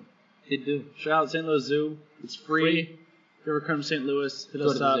new one. They do. Shout out St. Louis Zoo. It's free. Free. If you ever come to St. Louis, hit Go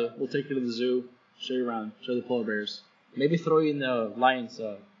us to the up. zoo. We'll take you to the zoo. Show you around. Show the polar bears. Maybe throw you in the lion's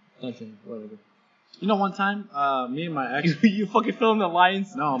dungeon, whatever. You know, one time, me and my ex. You fucking film the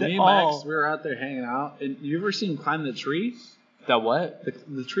lions? No, me and my ex, we were out there hanging out. And you ever seen him climb the tree? The what?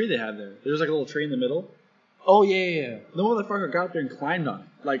 The tree they have there. There's like a little tree in the middle. Oh, yeah. The motherfucker got up there and climbed on it.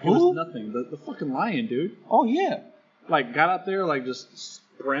 Like, it Who? was nothing. The fucking lion, dude. Oh, yeah. Like, got up there, like, just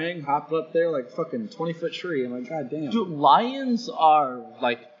sprang, hopped up there, like, fucking 20-foot tree. I'm like, god damn. Dude, lions are,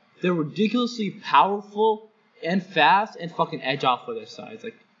 like, they're ridiculously powerful and fast and fucking agile for their size.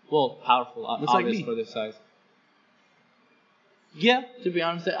 Like, well, powerful, It's like obvious me. for their size. Yeah, to be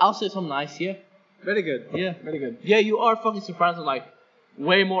honest, I'll say something nice, yeah. Very good. Yeah. Very good. Yeah, you are fucking surprisingly, like,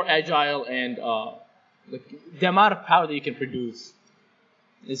 way more agile and, like, the amount of power that you can produce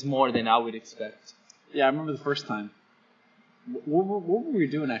is more than I would expect. Yeah, I remember the first time. What were we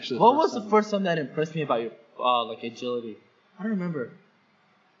doing, actually? What was the first time that impressed me about your, like, agility? I don't remember.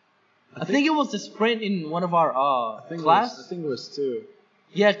 I think it was the sprint in one of our, class. I think it was 2.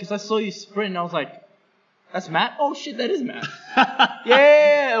 Yeah, because I saw you sprint and I was like, that's Matt? Oh shit, that is Matt.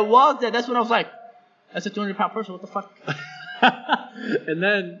 Yeah, it was that. That's when I was like, that's a 200-pound person, what the fuck? And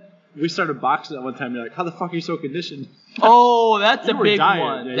then we started boxing at one time. You're like, how the fuck are you so conditioned? Oh, that's You a were big dying.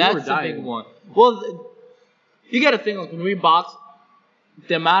 one. Yeah, you That's were a dying. big one. Well, you gotta think, like, when we box,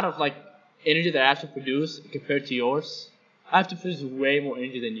 the amount of, like, energy that I have to produce compared to yours, I have to produce way more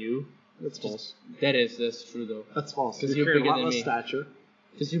energy than you. That's false. That's true though. That's false. 'Cause You you're carry a bigger lot than less me. stature.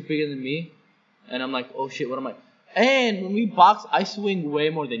 Because you're bigger than me, and I'm like, oh shit, what am I? And when we box, I swing way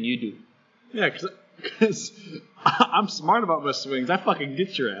more than you do. Yeah, Because I'm smart about my swings. I fucking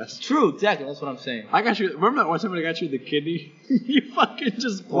get your ass. True, exactly. That's what I'm saying. I got you. Remember that one time I got you the kidney? You fucking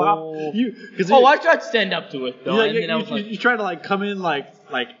just flop. Oh. I I tried to stand up to it though, and then I was like, you tried to like come in like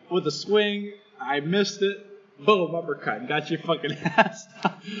with a swing. I missed it. Boom, uppercut. Got your fucking ass.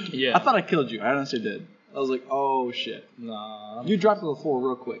 Yeah. I thought I killed you. I honestly did. I was like, oh shit. nah. You dropped to the floor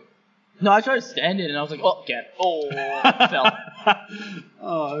real quick. No, I tried to stand it, and I was like, oh, get it. Oh, I fell.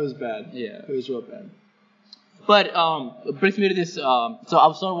 Oh, it was bad. Yeah. It was real bad. But it brings me to this. So I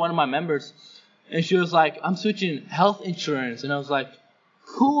was telling one of my members, and she was like, I'm switching health insurance, and I was like,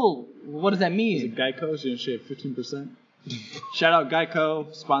 cool. What does that Is mean? it Geico? So you can shave 15%? Shout out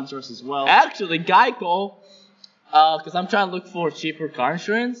Geico. Sponsor us as well. Actually, Geico, because I'm trying to look for cheaper car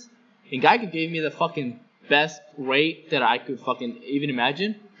insurance, and Geico gave me the fucking best rate that I could fucking even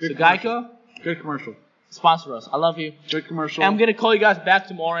imagine. Good So commercial. Geico, Good commercial. sponsor us. I love you. Good commercial. And I'm gonna call you guys back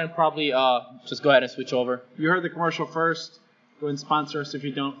tomorrow and probably just go ahead and switch over. You heard the commercial first. Go ahead and sponsor us. If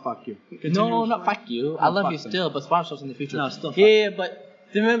you don't, fuck you. No, Continue. not fuck you. I No, love fuck you them. still, but sponsor us in the future. No, still fuck. Yeah, but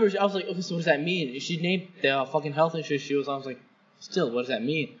remember, I was like, okay, so what does that mean? She named the fucking health insurance. I was like, still, what does that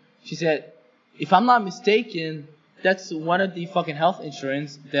mean? She said, if I'm not mistaken, that's one of the fucking health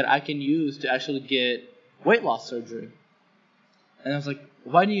insurance that I can use to actually get weight loss surgery. And I was like,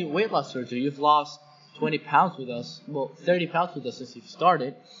 why do you need weight loss surgery? You've lost 20 pounds with us. Well, 30 pounds with us since you've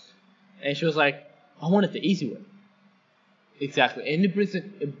started. And she was like, I want it the easy way. Exactly. And it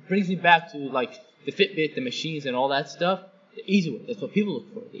brings me back to like the Fitbit, the machines, and all that stuff. The easy way. That's what people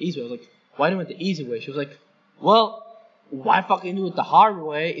look for. The easy way. I was like, why do you want the easy way? She was like, well, why fucking do it the hard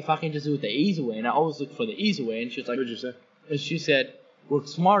way if I can just do it the easy way? And I always look for the easy way. And she was like, What did you say? and she said, work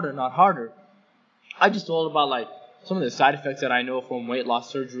smarter, not harder. I just told her about like some of the side effects that I know from weight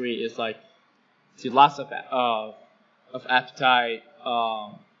loss surgery is like the loss of appetite,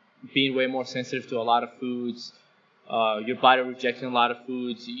 being way more sensitive to a lot of foods, your body rejecting a lot of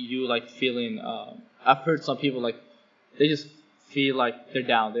foods, you like feeling. I've heard some people like they just feel like they're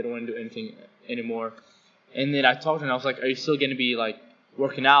down, they don't want to do anything anymore. And then I talked to her and I was like, are you still gonna be like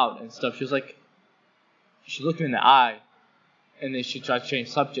working out and stuff? She was like, she looked me in the eye. And then she tried to change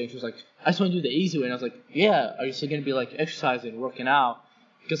subject. She was like, I just want to do the easy way. And I was like, yeah, are you still going to be like exercising, working out?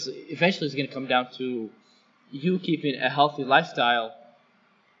 Because eventually it's going to come down to you keeping a healthy lifestyle.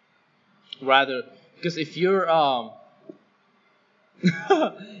 Rather, because if you're,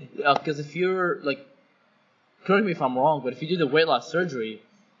 like, correct me if I'm wrong, but if you do the weight loss surgery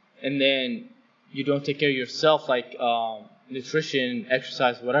and then you don't take care of yourself, like nutrition,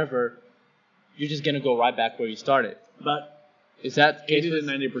 exercise, whatever, you're just going to go right back where you started. But Is that the case 80 with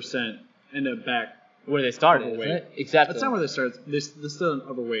to 90% end up back. where they started? Overweight. Isn't it? Exactly. That's not where they start. They're still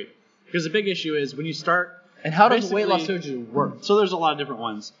overweight. Because the big issue is when you start. And how does weight loss basically- surgery work? So there's a lot of different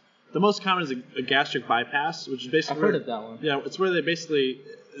ones. The most common is a gastric bypass, which is basically. I've heard of that one. Yeah, it's where they basically,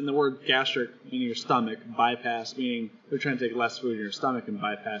 in the word gastric, meaning your stomach, bypass, meaning they're trying to take less food in your stomach and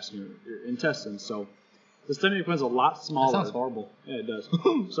bypass your intestines. So the stomach becomes a lot That smaller. sounds horrible. Yeah, it does.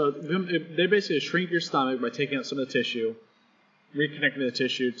 So they basically shrink your stomach by taking out some of the tissue, reconnecting the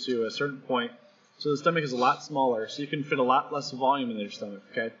tissue to a certain point. So the stomach is a lot smaller, so you can fit a lot less volume in your stomach,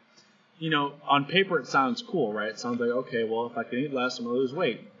 okay? You know, on paper it sounds cool, right? It sounds like, okay, well, if I can eat less, I'm going to lose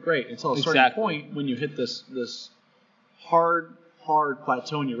weight. Great. Until a certain Exactly. point when you hit this hard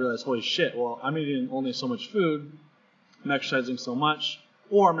plateau and you realize, holy shit, well, I'm eating only so much food, I'm exercising so much,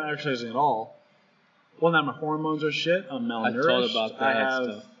 or I'm not exercising at all. Well, now my hormones are shit. I'm malnourished. told about that I have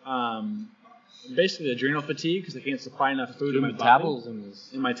stuff. Basically adrenal fatigue because I can't supply enough food Your in my body. metabolism is.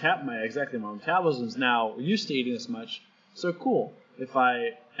 In my metabolism is now used to eating this much. So cool. If I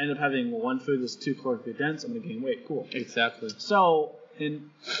end up having one food that's too calorically dense, I'm gonna gain weight. Cool. Exactly. So,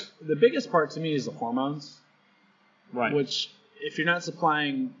 the biggest part to me is the hormones. Right. Which, if you're not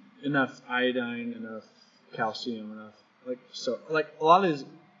supplying enough iodine, enough calcium, enough a lot of these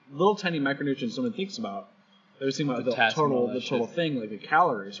little tiny micronutrients no one thinks about. They're thinking about the Potassium, all that total shit. thing, like the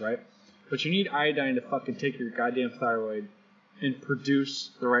calories, right? But you need iodine to fucking take your goddamn thyroid and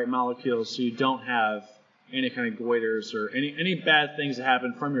produce the right molecules so you don't have any kind of goiters or any bad things that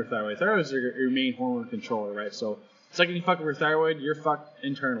happen from your thyroid. Thyroid is your main hormone controller, right? So the second you fuck with your thyroid, you're fucked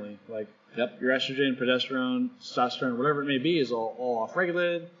internally. Like your estrogen, progesterone, testosterone, whatever it may be, is all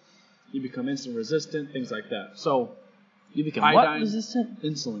off-regulated. You become insulin resistant, things like that. So You become iodine, what resistant?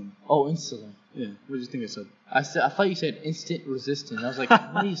 insulin. Oh, insulin. Yeah. What do you think I said? I thought you said instant resistant. I was like,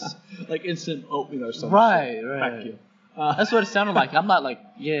 what is? Like instant oatmeal or something. Right, shit. right. Fuck you. That's what it sounded like. I'm not like,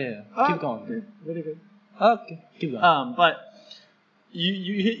 yeah. Keep going. Very good. Okay. Keep going. But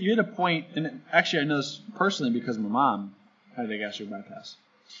you hit a point, and actually I know this personally because my mom had a gastric bypass.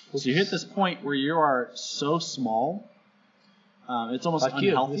 So you hit this point where you are so small, it's almost Like you,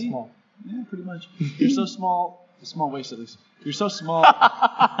 unhealthy. you're small. Yeah, pretty much. You're so small, small waist at least. You're so small.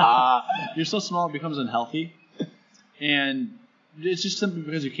 You're so small it becomes unhealthy, and it's just simply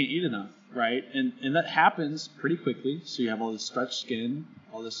because you can't eat enough, right? And that happens pretty quickly. So you have all this stretched skin,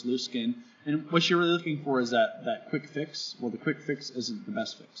 all this loose skin, and what you're really looking for is that quick fix. Well, the quick fix isn't the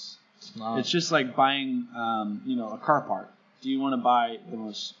best fix. It's just like buying, a car part. Do you want to buy the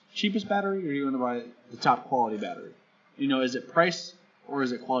most cheapest battery, or do you want to buy the top quality battery? Is it price or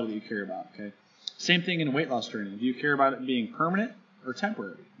is it quality that you care about? Okay. Same thing in a weight loss journey. Do you care about it being permanent or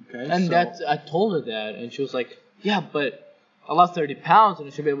temporary? Okay. And I told her that, and she was like, "Yeah, but I lost 30 pounds, and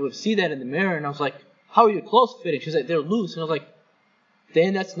I should be able to see that in the mirror." And I was like, "How are your clothes fitting?" She was like, "They're loose." And I was like,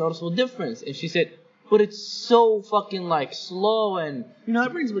 "Then that's a noticeable difference." And she said, "But it's so fucking like slow and."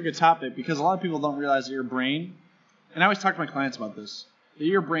 That brings up a good topic because a lot of people don't realize that your brain, and I always talk to my clients about this, that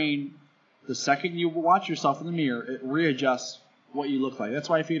your brain, the second you watch yourself in the mirror, it readjusts what you look like. That's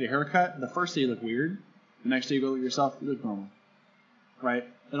why if you get a haircut, the first day you look weird, the next day you go look at yourself, you look normal. Right?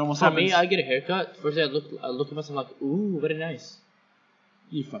 It almost For happens. me, I get a haircut. First day I look at myself like, ooh, very nice.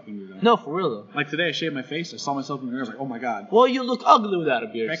 You fucking weirdo. No, for real though. Like today, I shaved my face. I saw myself in the mirror. I was like, oh my god. Well, you look ugly without a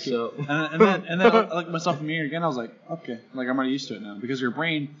beard. Thank you. So. And then I looked at myself in the mirror again. I was like, okay, like I'm already used to it now because your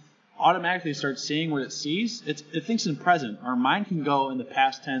brain automatically starts seeing what it sees. It thinks in present. Our mind can go in the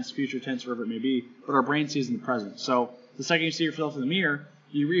past tense, future tense, wherever it may be, but our brain sees in the present. So the second you see yourself in the mirror,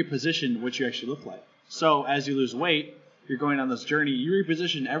 you reposition what you actually look like. So as you lose weight, you're going on this journey. You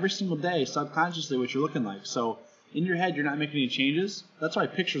reposition every single day subconsciously what you're looking like. So in your head, you're not making any changes. That's why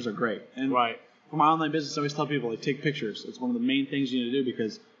pictures are great. And right. For my online business, I always tell people, like, take pictures. It's one of the main things you need to do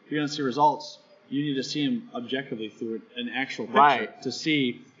because if you're going to see results, you need to see them objectively through an actual picture to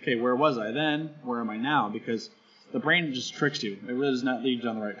see, okay, where was I then? Where am I now? Because the brain just tricks you. It really does not lead you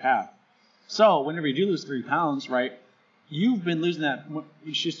down the right path. So whenever you do lose 3 pounds, right, you've been losing that.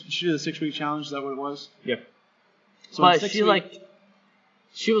 She did a 6-week challenge. Is that what it was? Yep. So but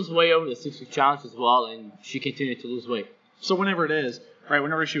she was way over the 6-week challenge as well, and she continued to lose weight. So whenever it is, right,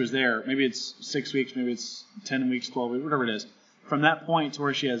 whenever she was there, maybe it's 6 weeks, maybe it's 10 weeks, 12 weeks, whatever it is. From that point to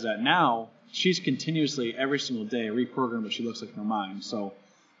where she is at now, she's continuously, every single day, reprogrammed what she looks like in her mind. So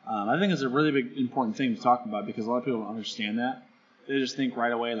I think it's a really big, important thing to talk about because a lot of people don't understand that. They just think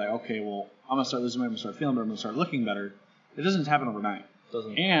right away, like, okay, well, I'm going to start losing weight, I'm going to start feeling better, I'm going to start looking better. It doesn't happen overnight.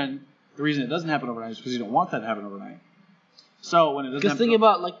 And the reason it doesn't happen overnight is because you don't want that to happen overnight. So when it doesn't happen... Because think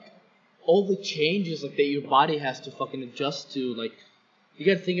about, like, all the changes like that your body has to fucking adjust to. Like, you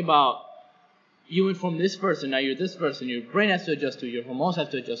got to think about you went from this person, now you're this person. Your brain has to adjust to it. Your hormones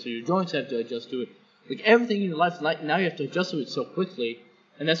have to adjust to it. Your joints have to adjust to it. Like, everything in your life, like, now you have to adjust to it so quickly.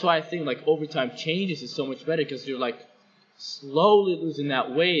 And that's why I think, like, overtime changes is so much better because you're, like, slowly losing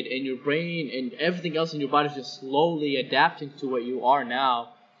that weight and your brain and everything else in your body is just slowly adapting to what you are now.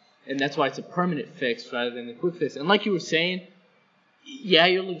 And that's why it's a permanent fix rather than a quick fix. And like you were saying, yeah,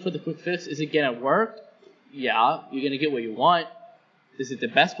 you're looking for the quick fix. Is it going to work? Yeah. You're going to get what you want. Is it the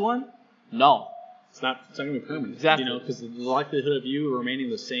best one? No. It's not going to be permanent. Exactly. Because the likelihood of you remaining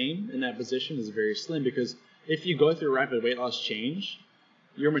the same in that position is very slim because if you go through a rapid weight loss change,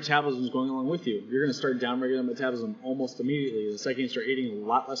 your metabolism is going along with you. You're going to start downregulating metabolism almost immediately. The second you start eating a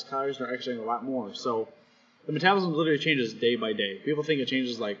lot less calories, you're actually eating a lot more. So the metabolism literally changes day by day. People think it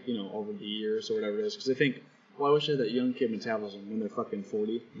changes like, over the years or whatever it is because they think, well, I wish I had that young kid metabolism when they're fucking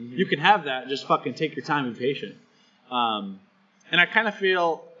 40. Mm-hmm. You can have that, just fucking take your time and be patient. And I kind of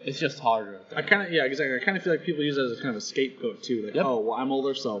feel... It's just harder. Exactly. I kind of feel like people use it as a kind of a scapegoat too. Like, oh, well, I'm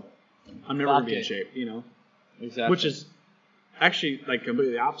older, so I'm never going to be in shape, Exactly. Which is actually like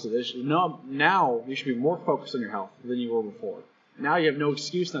completely opposite. Now you should be more focused on your health than you were before. Now you have no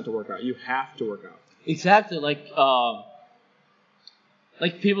excuse not to work out. You have to work out. Exactly. Like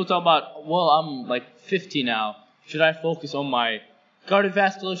people talk about, well, I'm like 50 now. Should I focus on my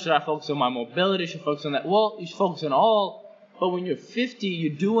cardiovascular? Should I focus on my mobility? Should I focus on that? Well, you should focus on all. But when you're 50,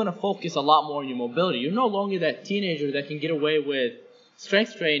 you do want to focus a lot more on your mobility. You're no longer that teenager that can get away with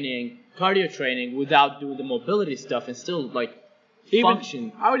strength training, cardio training without doing the mobility stuff and still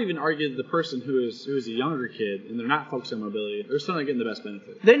function. I would even argue the person who is a younger kid and they're not focused on mobility, they're still not getting the best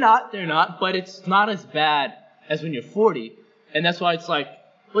benefit. They're not, but it's not as bad as when you're 40. And that's why it's like,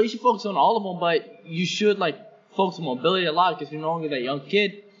 well, you should focus on all of them, but you should focus on mobility a lot because you're no longer that young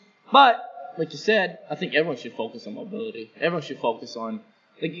kid. But like you said, I think everyone should focus on mobility. Everyone should focus on,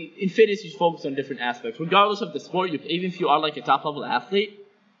 in fitness, you should focus on different aspects. Regardless of the sport, even if you are a top-level athlete.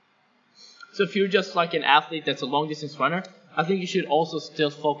 So if you're just an athlete that's a long-distance runner, I think you should also still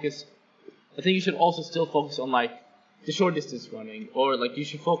focus on the short distance running, or like you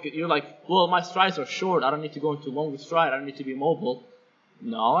should focus. You're like, well, my strides are short. I don't need to go into longer stride. I don't need to be mobile.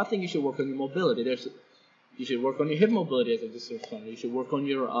 No, I think you should work on your mobility. You should work on your hip mobility as a distance runner. You should work on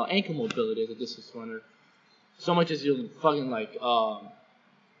your ankle mobility as a distance runner. So much as you're fucking like,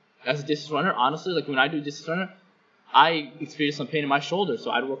 as a distance runner, honestly, like when I do distance runner, I experience some pain in my shoulder, so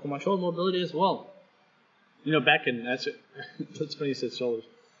I'd work on my shoulder mobility as well. You know, that's funny you said shoulders.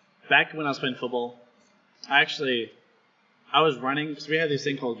 Back when I was playing football, I was running, because we had this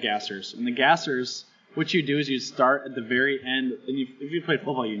thing called gassers. And the gassers, what you do is you start at the very end, and if you played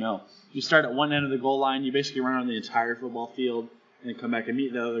football, you know. You start at one end of the goal line, you basically run around the entire football field, and then come back and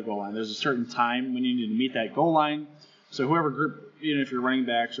meet the other goal line. There's a certain time when you need to meet that goal line. So whoever group, if you're running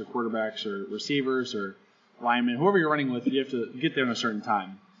backs or quarterbacks or receivers or linemen, whoever you're running with, you have to get there in a certain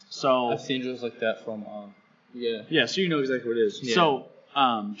time. So I've seen drills like that from, Yeah, so you know exactly what it is. Yeah. So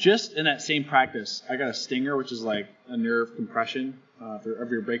just in that same practice, I got a stinger, which is like a nerve compression of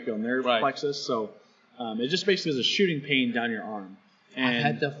your brachial nerve plexus. So it just basically is a shooting pain down your arm. And I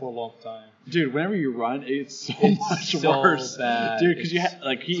had that for a long time. Dude, whenever you run, it's much so worse. Bad. Dude, because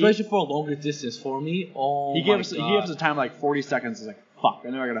especially for a longer distance for me. He gave us a time like 40 seconds. He's like, fuck, I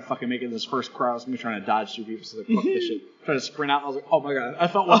know I gotta fucking make it in this first cross. Me trying to dodge two people. So like, fuck this shit. Trying to sprint out. I was like, oh my god. I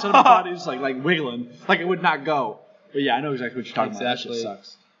felt one side of my body just like wiggling, like it would not go. But yeah, I know exactly what you're talking about. That shit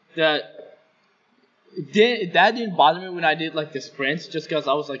sucks. That didn't bother me when I did like the sprints, just because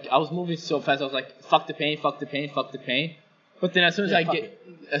I was moving so fast. I was like, fuck the pain, fuck the pain, fuck the pain. But then as soon as I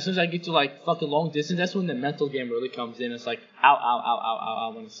get to like fucking long distance, that's when the mental game really comes in. It's like, ow, ow, ow, ow, ow,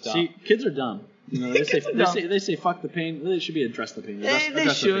 I want to stop. See, kids are dumb. You know, they say fuck the pain. They should be address the pain. They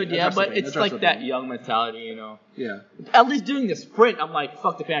should, yeah, but it's like that young mentality, you know. Yeah. At least during the sprint, I'm like,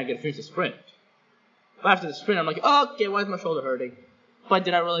 fuck the pain, I gotta finish the sprint. But after the sprint, I'm like, oh, okay, why is my shoulder hurting? But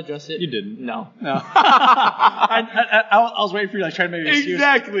did I really address it? You didn't. No. I was waiting for you, like trying to make an excuse.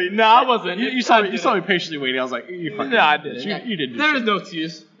 Exactly. No, I wasn't. You saw me patiently waiting. I was like, you fucking. No, I didn't. You didn't. There was no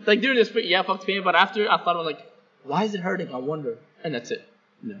excuse. Like during the sprint, yeah, fuck the pain. But after, I thought, I was like, why is it hurting? I wonder. And that's it.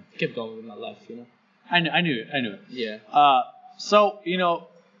 Yeah. Kept going with my life, you know. I knew it. Yeah. So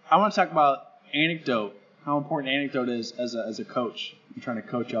I want to talk about anecdote. How important anecdote is as a coach. I'm trying to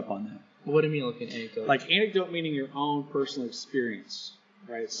coach up on that. What do you mean, like an anecdote? Like anecdote meaning your own personal experience,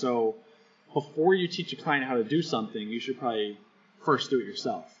 right? So before you teach a client how to do something, you should probably first do it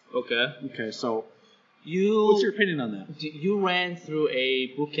yourself. Okay. Okay. So what's your opinion on that? You ran through a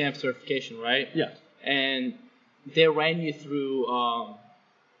boot camp certification, right? Yeah. And they ran you through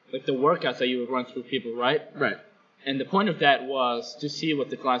like the workouts that you would run through people, right? Right. And the point of that was to see what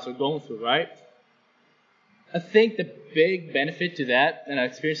the clients were going through, right? I think the big benefit to that, and I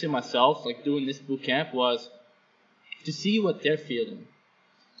experienced it myself, like doing this boot camp, was to see what they're feeling.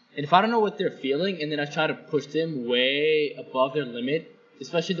 And if I don't know what they're feeling, and then I try to push them way above their limit,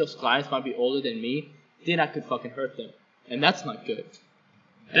 especially those clients might be older than me, then I could fucking hurt them. And that's not good.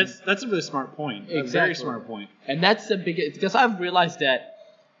 That's a really smart point. Exactly. A very smart point. And that's the biggest, because I've realized that,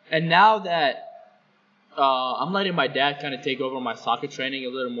 and now that I'm letting my dad kind of take over my soccer training a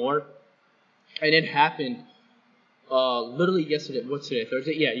little more, and it happened literally yesterday. What's today?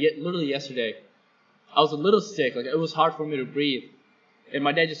 Thursday? Yeah, literally yesterday. I was a little sick. Like, it was hard for me to breathe. And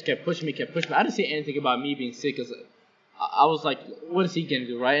my dad just kept pushing me. I didn't say anything about me being sick, because I was like, what is he going to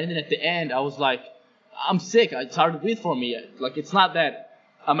do, right? And then at the end, I was like, I'm sick. It's hard to breathe for me. Like, it's not that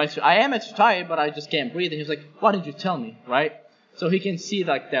I am extra tired, but I just can't breathe. And he was like, why didn't you tell me, right? So he can see,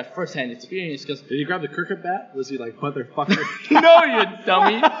 like, that first-hand experience. Cause did he grab the cricket bat? Was he like, motherfucker? No, you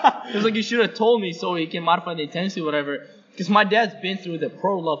dummy. It was like, you should have told me so he can modify the intensity or whatever. Because my dad's been through the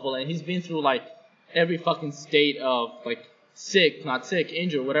pro level, and he's been through, like, every fucking state of, like, sick, not sick,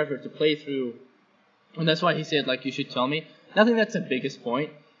 injured, whatever, to play through. And that's why he said, like, you should tell me. And I think that's the biggest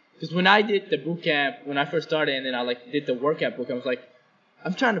point. Because when I did the boot camp, when I first started, and then I, like, did the workout boot camp, I was like,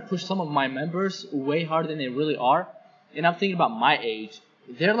 I'm trying to push some of my members way harder than they really are. And I'm thinking about my age.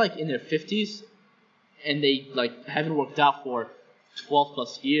 They're like in their 50s, and they like haven't worked out for 12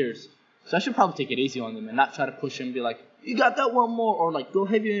 plus years. So I should probably take it easy on them and not try to push them and be like, you got that one more, or like go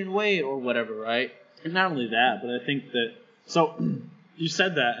heavier in weight or whatever, right? And not only that, but I think that, so you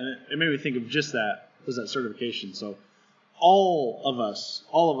said that, and it made me think of just that, was that certification. So all of us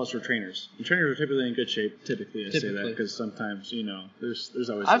are trainers. And trainers are typically in good shape, typically I say that, because sometimes, there's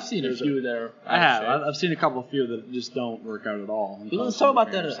always... I've seen a few there. I have. I've seen a couple of few that just don't work out at all. Let's talk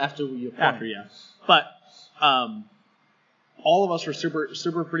about that after your point. After, yeah. But all of us were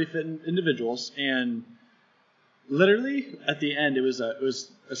super pretty fit individuals, and literally at the end it was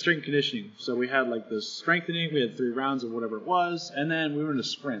a strength conditioning. So we had like the strengthening, we had 3 rounds of whatever it was, and then we were into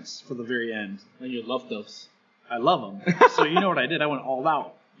sprints for the very end. And you love those. I love them. So you know what I did? I went all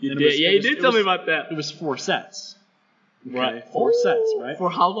out. You And did. it You was- did tell me about that. It was 4 sets. Okay, Right. 4 sets, right? For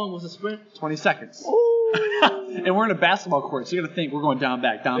how long was the sprint? 20 seconds. Oh. And we're in a basketball court, so you got to think we're going down,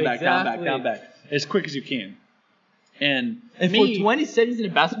 back, down, back, down, back, Exactly. down, back, as quick as you can. And For me, 20 seconds in a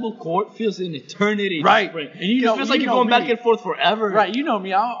basketball court feels an eternity. Right. To sprint. And you know- it feels you like you're know going me. back and forth forever. right? You know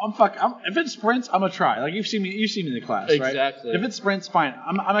me. If it's sprints, I'm gonna try. Like you've seen me in the class, right? Exactly. If it's sprints, fine.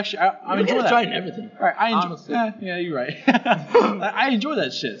 I'm actually I I'm enjoy gonna that. try everything. All right, I enjoy. Honestly. Yeah, you're right. I enjoy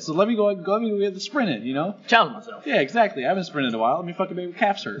that shit. So let me go get the sprint in. You know? Challenge myself. Yeah, exactly. I haven't sprinted in a while. Let me fucking make my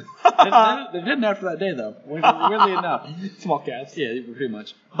calves hurt. They didn't after that day though. Weirdly enough. Small calves. Yeah, pretty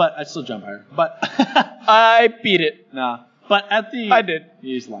much. But I still jump higher. But I beat it. nah. But at the I did.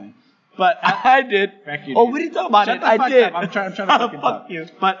 He's lying. But I did. Heck, you Oh, did. what are you talking about? Shut the I fuck did. up. I'm trying to fucking Fuck talk. you.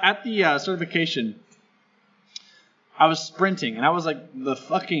 But at the certification, I was sprinting, and I was like the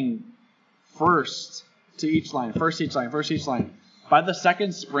fucking first to each line. By the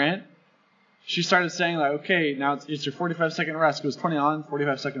second sprint, she started saying like, okay, now it's your 45-second rest. It was 20 on,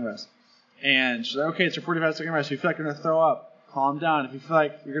 45-second rest. And she's like, okay, it's your 45-second rest. If you feel like you're going to throw up, calm down. If you feel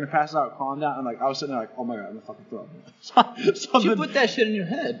like you're going to pass out, calm down. And like I was sitting there like, oh my God, I'm going to fucking throw up. You put that shit in your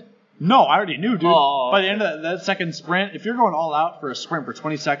head. No, I already knew, dude. Oh, By the end of that second sprint, if you're going all out for a sprint for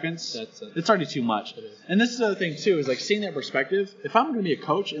 20 seconds, That's it. it's already too much. It is. And this is the other thing, too, is like seeing that perspective. If I'm going to be a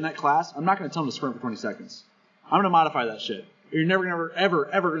coach in that class, I'm not going to tell them to sprint for 20 seconds. I'm going to modify that shit. You're never, ever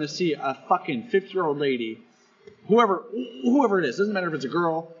going to see a fucking 50-year-old lady, whoever it is, doesn't matter if it's a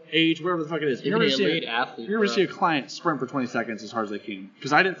girl, age, whatever the fuck it is. Even You're an never elite athlete. You're going to see a client sprint for 20 seconds as hard as they can.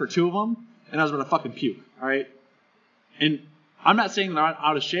 Because I did it for 2 of them, and I was going to fucking puke, all right? And I'm not saying that I'm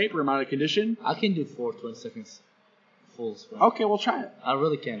out of shape or I'm out of condition. I can do 20 seconds full sprint. Okay, we'll try it. I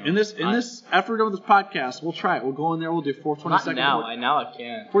really can. In this, after we're done with this podcast, we'll try it. We'll go in there. We'll do 4 Not 20-second. now. I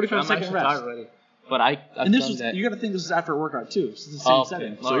can. 45-second I'm rest. actually tired already. But I've And this done was that. you got to think this is after a workout too. So it's the same Oh, okay.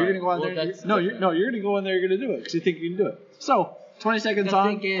 setting. So All you're right. gonna go out Well, there. that's You're different. gonna go in there. You're gonna do it because you think you can do it. So 20 seconds The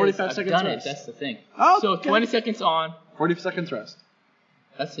on, thing is, 45 I've seconds done rest. it. That's the thing. Oh, So okay. 20 seconds on. 40 seconds rest.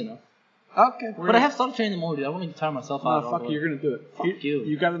 That's enough. Okay. But I have started training in the morning. I want to tire myself out. No, fuck you. You're gonna do it. Fuck you.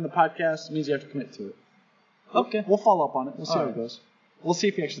 You got it in the podcast. Means you have to commit to it. Okay. We'll follow up on it. We'll see how Alright. it goes. We'll see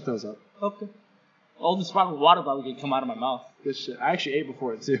if he actually throws up. Okay. All this sparkling water probably can come out of my mouth. Good shit. I actually ate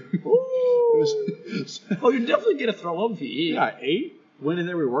before it too. Ooh. It was- Oh, you're definitely gonna throw up if you eat. yeah, I ate. Went in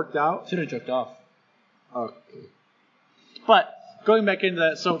there. We worked out. Should have jerked off. Okay. But going back into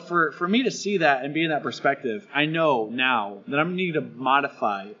that, so for me to see that and be in that perspective, I know now that I'm need to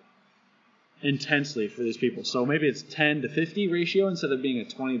modify intensely for these people. So maybe it's 10 to 50 ratio instead of being a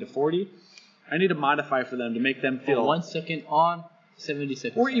 20 to 40. I need to modify for them to make them feel, 1 second on, 70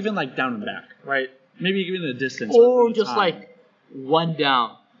 seconds. or off. even like down and back, right? Maybe even the distance, Or the just time. like 1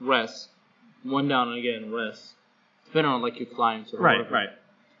 down, rest. 1 down and again, rest. Depending on like your clients or right, whatever. right.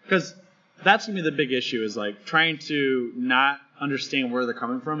 Because that's gonna be the big issue is like trying to not understand where they're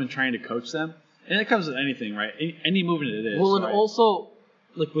coming from and trying to coach them. And it comes with anything, right? Any movement it is. Well, and right? also,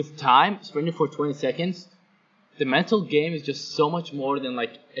 like with time, sprinting for 20 seconds, the mental game is just so much more than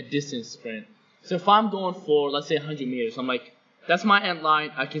like a distance sprint. So if I'm going for, let's say 100 meters, I'm like, that's my end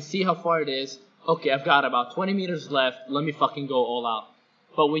line. I can see how far it is. Okay, I've got about 20 meters left. Let me fucking go all out.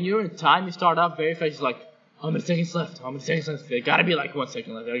 But when you're in time, you start off very fast. You're like, how many seconds left? How many seconds left? There gotta be like 1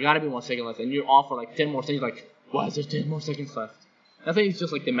 second left. There gotta be 1 second left. And you're on for like 10 more seconds. Like, why is there 10 more seconds left? I think it's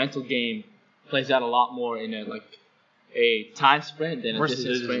just like the mental game plays out a lot more in a time sprint than a Versus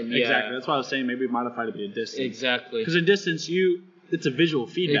distance sprint. Exactly. Yeah, That's why I was saying maybe modify to be a distance. exactly. Because in distance, it's a visual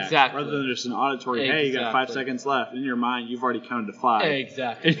feedback Exactly. rather than just an auditory. Hey, you got 5 Exactly. seconds left. In your mind, you've already counted to 5.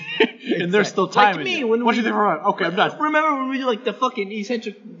 Exactly. And there's still time. Like in me, it. when What do we- you think for a Okay, I'm done. Remember when we did like the fucking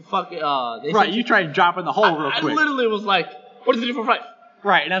eccentric Right, you tried dropping the hole real I quick. literally was like, what is it for 5?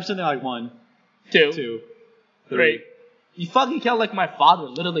 Right, and I'm sitting there like 1, 2, 2, 3. You fucking count like my father,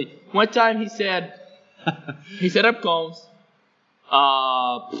 literally. One time he said up cones,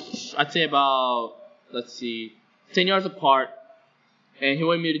 I'd say about, 10 yards apart, and he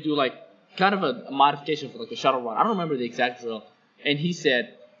wanted me to do like kind of a modification for like a shuttle run. I don't remember the exact drill. And he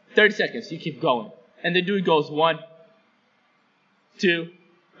said, 30 seconds, you keep going. And the dude goes 1, 2,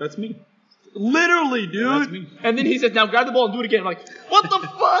 That's me. literally, dude. Yeah, that's me. And then he says, now grab the ball and do it again. I'm like, what the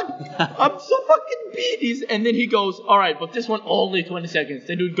fuck? I'm so fucking beat. And then he goes, all right, but this one only 20 seconds.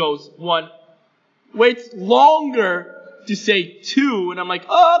 The dude goes 1, waits longer to say 2, and I'm like,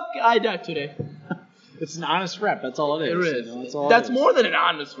 oh, I died today. It's an honest rep. That's all it is. It is. You know, that's all That's it is. more than an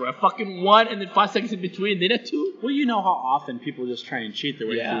honest rep. Fucking 1 and then 5 seconds in between, then a 2. Well, you know how often people just try and cheat their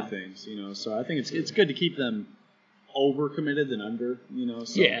way Yeah. through things, you know. So I think it's good to keep them over committed than under, you know.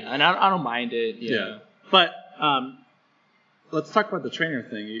 So. Yeah, and I don't mind it. Yeah. But Let's talk about the trainer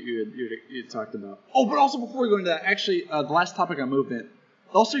thing you talked about. Oh, but also before we go into that, actually, the last topic on movement.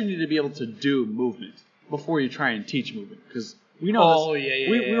 Also, you need to be able to do movement before you try and teach movement, because we know. Oh, this. yeah.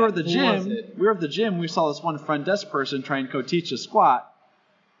 We were at the Who gym. was it? We were at the gym. We saw this one front desk person try and co-teach a squat.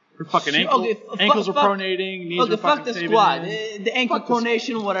 Her fucking ankles were pronating, knees were fucking fuck the saving squat. in. The ankle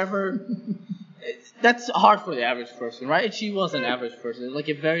pronation, whatever. That's hard for the average person, right? She was an average person, like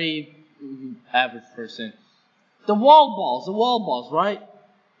a very average person. The wall balls, right?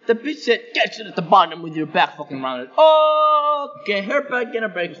 The bitch said, get it at the bottom with your back fucking rounded. Oh, okay, her back gonna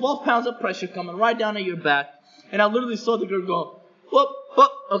break. 12 pounds of pressure coming right down at your back. And I literally saw the girl go, whoop,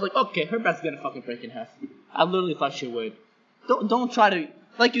 whoop. I was like, okay, her back's gonna fucking break in half. I literally thought she would. Don't try to,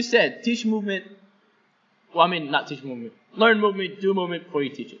 like you said, teach movement. Well, I mean, not teach movement. Learn movement, do movement before you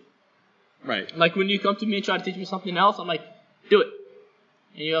teach it. Right. Like when you come to me and try to teach me something else, I'm like, do it.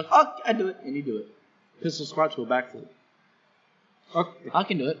 And you're like, oh, I do it. And you do it. Pistol squat to a backflip. Okay. I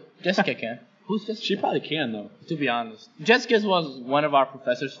can do it. Jessica can. Who's Jessica? She probably can, though. To be honest. Jessica was one of our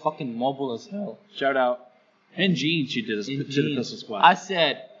professors, fucking mobile as hell. Shout out. And Jean, she did a pistol squat. I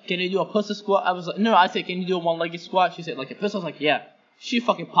said, can you do a pistol squat? I was like, no, I said, can you do a one-legged squat? She said, like a pistol? I was like, yeah. She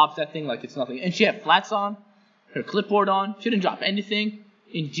fucking pops that thing like it's nothing. And she had flats on, her clipboard on. She didn't drop anything.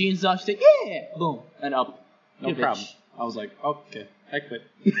 In jeans on. She said, yeah. Boom. And up. No problem. I was like, okay, I quit.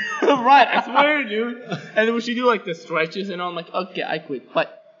 Right, I swear, dude. And then when she do like the stretches and all, I'm like, okay, I quit.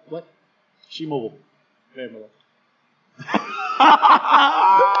 But, what? She mobile. Very mobile.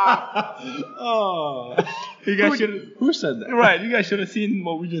 Oh. You guys should. Who said that? Right, you guys should have seen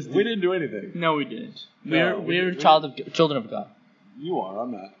what we just did. We didn't do anything. No, we didn't. No, We're children of God. You are.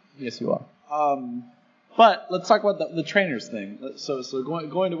 I'm not. Yes, you are. But let's talk about the trainers thing. So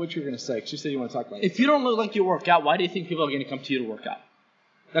going to what you're going to say, because you said you want to talk about it. If you don't look like you work out, why do you think people are going to come to you to work out?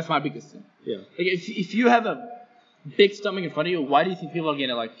 That's my biggest thing. Yeah. Like if you have a big stomach in front of you, why do you think people are going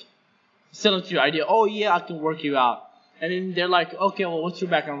to like sell it to your idea? Oh yeah, I can work you out. And then they're like, okay, well, what's your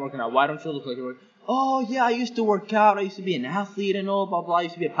background working out? Why don't you look like you're working? Oh yeah, I used to work out. I used to be an athlete and all blah blah. I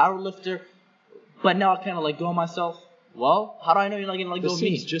used to be a power lifter, but now I kind of let go of myself. Well, how do I know you're not going to let go of me?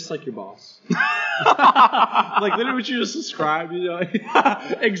 This seems just like your boss. Like literally what you just described, you know,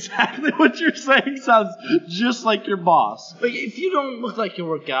 exactly what you're saying sounds just like your boss. But if you don't look like you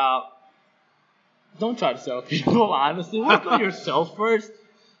work out, don't try to sell people, honestly. Work on yourself first.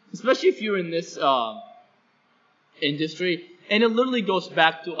 Especially if you're in this industry. And it literally goes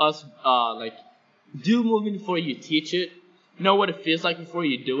back to us, like, do movement before you teach it. Know what it feels like before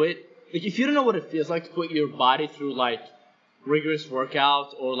you do it. Like, if you don't know what it feels like to put your body through, like, rigorous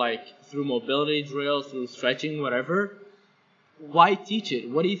workouts or, like, through mobility drills, through stretching, whatever, why teach it?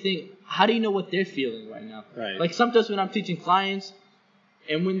 What do you think? How do you know what they're feeling right now? Right. Like, sometimes when I'm teaching clients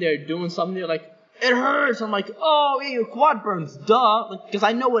and when they're doing something, they're like, it hurts. I'm like, oh, yeah, your quad burns, duh. Like, because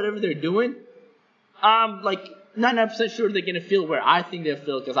I know whatever they're doing, I'm, like, 99% sure they're going to feel where I think they'll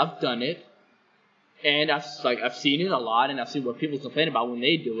feel because I've done it. And I've seen it a lot, and I've seen what people complain about when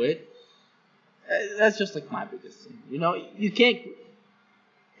they do it. That's just like my biggest thing. You know, you can't.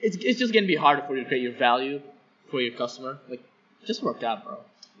 It's just gonna be harder for you to create your value for your customer. Like, just work out, bro.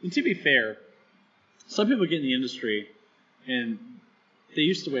 And to be fair, some people get in the industry, and they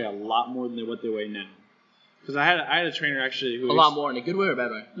used to weigh a lot more than what they weigh now. Because I had a trainer actually who a lot more in a good way or a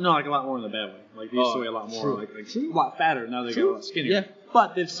bad way? No, like a lot more in the bad way. Like they used to weigh a lot more, true. like a lot fatter. Now they get a lot skinnier. Yeah.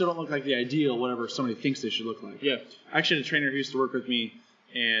 But they still don't look like the ideal, whatever somebody thinks they should look like. Yeah. I actually had a trainer who used to work with me,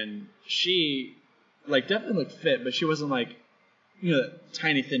 and she, like, definitely looked fit, but she wasn't like, you know, that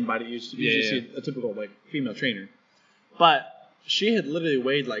tiny thin body you used to see a typical like female trainer. But she had literally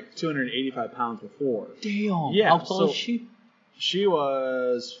weighed like 285 pounds before. Damn. Yeah. How tall is she? She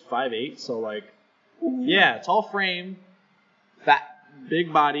was 5'8", so like, yeah, tall frame, Fat.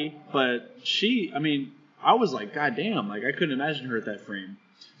 big body, but she, I mean, I was like, God damn, like I couldn't imagine her at that frame.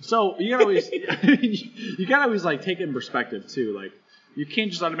 So you gotta always, you gotta always like take it in perspective too. Like you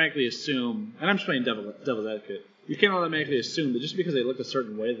can't just automatically assume, and I'm just playing devil's advocate. You can't automatically assume that just because they look a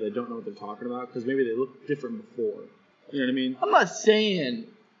certain way that they don't know what they're talking about because maybe they looked different before. You know what I mean? I'm not saying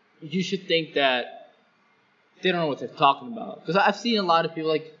you should think that they don't know what they're talking about. Because I've seen a lot of people,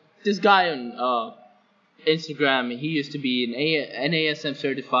 like this guy on Instagram, he used to be an ASM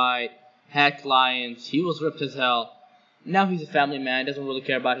certified, had clients, he was ripped as hell. Now he's a family man, doesn't really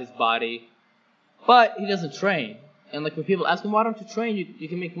care about his body. But he doesn't train. And like when people ask him, why don't you train? You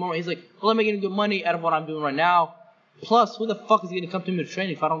can make more. He's like, well, I'm making good money out of what I'm doing right now. Plus, who the fuck is going to come to me to train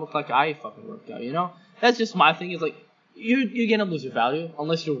if I don't look like I fucking worked out, you know? That's just my thing. Is like, you're going to lose your value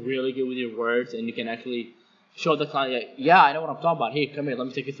unless you're really good with your words and you can actually show the client, like, yeah, I know what I'm talking about. Hey, come here, let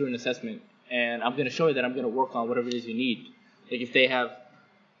me take you through an assessment. And and I'm gonna show you that I'm gonna work on whatever it is you need. Like if they have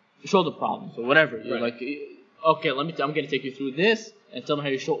shoulder problems or whatever, you're Right. like, okay, I'm gonna take you through this and tell them how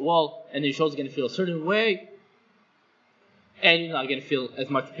your shoulder, and then your shoulder's gonna feel a certain way, and you're not gonna feel as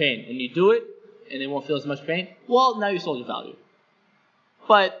much pain, and you do it, and they won't feel as much pain. Well, now you sold your value.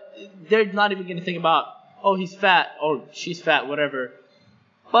 But they're not even gonna think about, oh, he's fat or she's fat, whatever.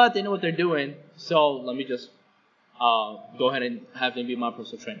 But they know what they're doing, so let me just go ahead and have them be my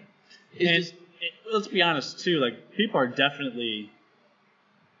personal trainer. Let's be honest too. Like people are definitely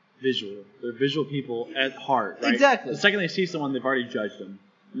visual. They're visual people at heart, right? Exactly. The second they see someone, they've already judged them,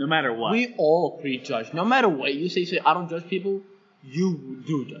 no matter what. We all prejudge. No matter what you say, I don't judge people. You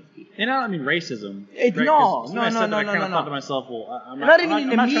do judge people. And I don't mean racism. It's right? no, 'Cause no, I no, said no, that, no, I kind no, of no. thought to myself, well, I'm Not even in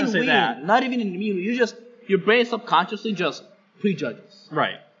I'm a not trying mean to say way. that. Not even in a mean way. You just your brain subconsciously just prejudges.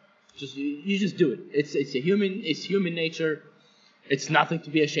 Right. Just you just do it. It's human nature. It's nothing to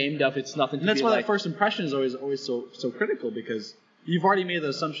be ashamed of. It's nothing to And that's be why like. that first impression is always so critical, because you've already made the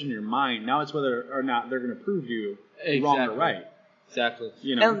assumption in your mind. Now it's whether or not they're going to prove you wrong or Exactly. right. Exactly.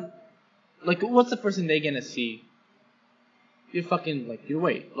 You know. And like, what's the first thing they're gonna see? Your fucking like your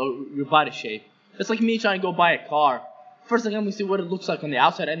weight or your body shape. It's like me trying to go buy a car. First thing I'm gonna see what it looks like on the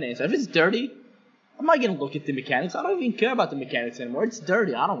outside and the inside. If it's dirty, I'm not gonna look at the mechanics. I don't even care about the mechanics anymore. It's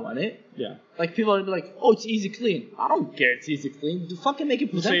dirty. I don't want it. Yeah. Like people are like, oh, it's easy clean. I don't care. It's easy clean. Do fucking make it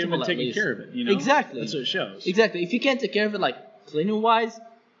So you've presentable been at taking least. care of it. You know. Exactly. That's what it shows. Exactly. If you can't take care of it, like cleaning wise,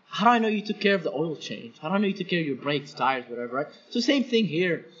 how do I know you took care of the oil change? How do I know you took care of your brakes, tires, whatever, right? So same thing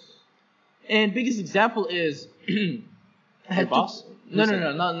here. And biggest example is I had Your boss? No,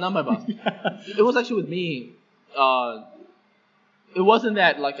 not my boss. It was actually with me. It wasn't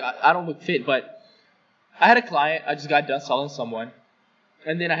that like I don't look fit, but I had a client. I just got done selling someone,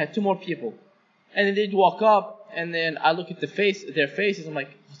 and then I had 2 more people, and then they'd walk up, and then I look at their faces. I'm like,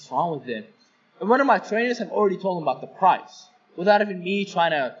 what's wrong with them? And one of my trainers have already told them about the price, without even me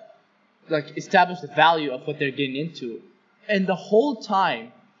trying to like establish the value of what they're getting into. And the whole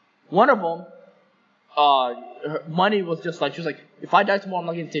time, one of them, her money was just like, she was like, if I die tomorrow, I'm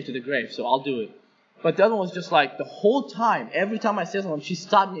not getting taped to the grave, so I'll do it. But the other one was just like, the whole time, every time I said something, she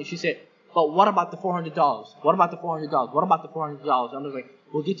stopped me and she said, but what about the $400? What about the $400? What about the $400? I'm just like,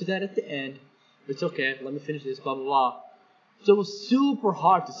 we'll get to that at the end. It's okay, let me finish this, blah, blah, blah. So it was super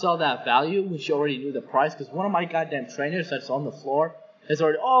hard to sell that value when she already knew the price, because one of my goddamn trainers that's on the floor has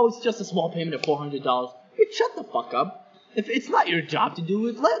already, oh, it's just a small payment of $400. Bitch, shut the fuck up. If it's not your job to do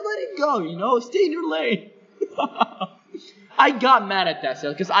it, let it go, you know? Stay in your lane. I got mad at that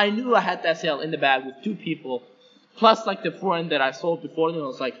sale because I knew I had that sale in the bag with 2 people, plus like the friend that I sold before them. It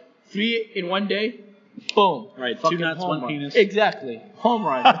was like 3 in one day. Boom. Right. 2 Fucking nuts, home 1 run. penis. Exactly. Home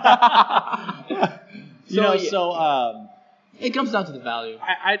run. It comes down to the value.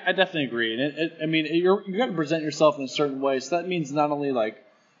 I definitely agree, and I mean you got to present yourself in a certain way. So that means not only like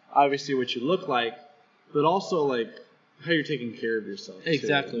obviously what you look like, but also like how you're taking care of yourself. Too.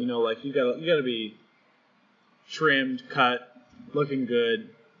 Exactly. You know, like you gotta be trimmed, cut, looking good,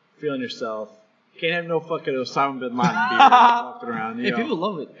 feeling yourself. Can't have no fucking Osama bin Laden beard walking around. You Hey, know. people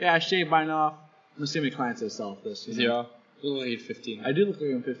love it. Yeah, I shaved mine off. Let's see how many clients I sell with this. You know? You look like 15. I do look like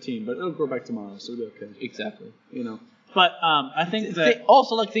I'm 15, but it'll grow back tomorrow, so it'll be okay. Exactly. You know. But I think that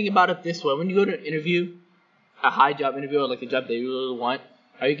Also, like, think about it this way. When you go to an interview, a high job interview, or like a job that you really want,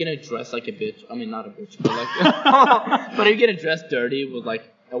 are you going to dress like a bitch? I mean, not a bitch, but like, but are you going to dress dirty with like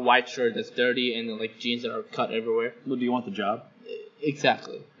a white shirt that's dirty and then, like jeans that are cut everywhere? well, do you want the job?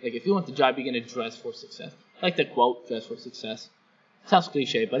 Exactly. Like, if you want the job, you're going to dress for success. Like the quote, dress for success. Sounds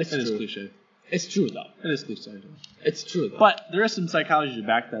cliche, but it's It is true. cliche. It's true, though. It is cliche. It's true, though. But there is some psychology to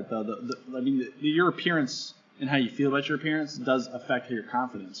back that, though. I mean, your appearance and how you feel about your appearance does affect your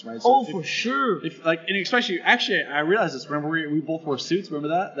confidence, right? So for sure. If like, and especially, actually, I realized this. Remember, we both wore suits.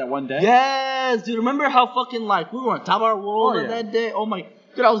 Remember that one day? Yes, dude. Remember how fucking like we were on top of our world Oh, yeah. that day? Oh my,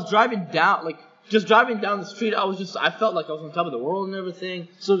 dude. I was driving down, like just driving down the street. I felt like I was on top of the world and everything.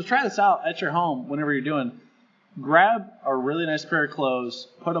 So to try this out at your home, whenever you're doing, grab a really nice pair of clothes,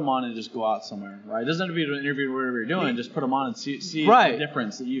 put them on, and just go out somewhere, right? It doesn't have to be to an interview or whatever you're doing. Just put them on and see Right. the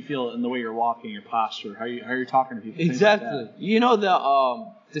difference that you feel in the way you're walking, your posture, how you're talking to people. things like Exactly. that. You know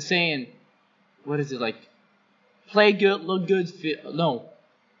the saying, what is it like? Play good, look good, feel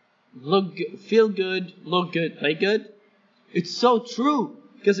good, look good, play good. It's so true.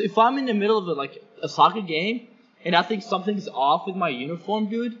 Because if I'm in the middle of a soccer game and I think something's off with my uniform,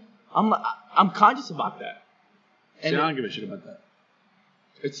 dude, I'm conscious about that. See, I don't give a shit about that.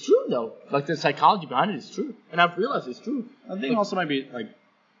 It's true though. Like the psychology behind it is true, and I've realized it's true. I think also might be like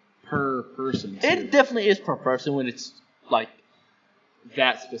per person. Too. It definitely is per person when it's like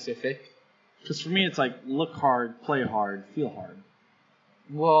that specific. Because for me, it's like look hard, play hard, feel hard.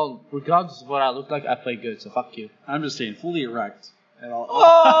 Well, regardless of what I look like, I play good, so fuck you. I'm just saying, fully erect. And all.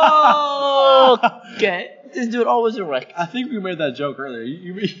 Oh, okay. This dude always erect. I think we made that joke earlier.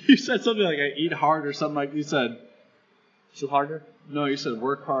 You said something like I eat hard or something like you said. Too harder? No, you said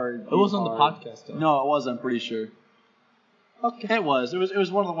work hard. It was on the podcast, though. No, it was. I'm pretty sure. Okay. It was. It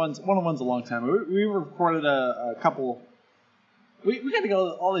was one of the ones. One of the ones a long time ago. We recorded a couple. We got to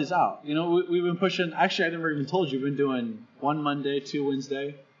go all these out. You know, we've been pushing. Actually, I never even told you. We've been doing 1 Monday, 2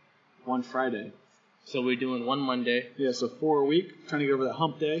 Wednesday, 1 Friday. So we're doing 1 Monday. Yeah, so 4 a week. Trying to get over that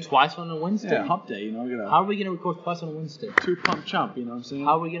hump day. Twice on a Wednesday? Yeah, hump day. You know, we got How are we going to record twice on a Wednesday? 2 pump chump. You know what I'm saying?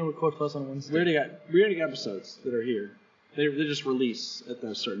 How are we going to record twice on a Wednesday? We already got episodes that are here. They just release at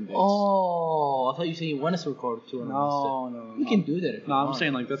those certain dates. Oh, I thought you said you want us to record 2 on a Wednesday. No. We can do that if you No, I'm want.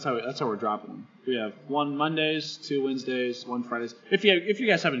 saying like that's how we're dropping them. We have 1 Mondays, 2 Wednesdays, 1 Fridays. If you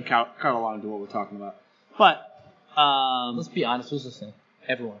guys haven't caught along to what we're talking about, but Let's be honest, who's listening?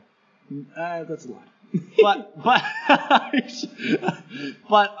 Everyone. that's a lie.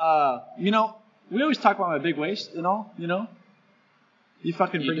 but you know, we always talk about my big waist and all. You know, you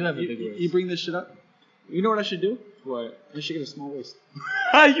fucking You bring do have a big waist. You bring this shit up. You know what I should do? What? I should get a small waist.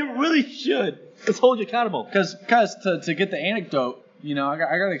 You really should. Let's hold you accountable. Because to get the anecdote, you know, I got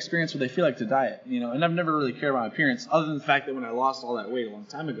to experience what they feel like to diet, you know, and I've never really cared about my appearance, other than the fact that when I lost all that weight a long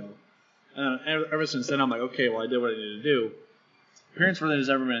time ago, ever since then I'm like, okay, well I did what I needed to do. Appearance really has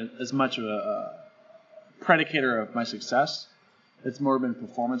never been as much of a predicator of my success. It's more been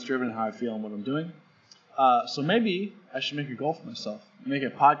performance driven, how I feel and what I'm doing. So maybe I should make a goal for myself, make a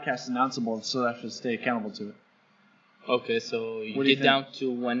podcast announceable, so I have to stay accountable to it. Okay, so What you do you get down to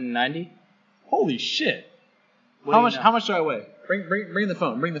 190? Holy shit! What How do you much? know? How much do I weigh? Bring the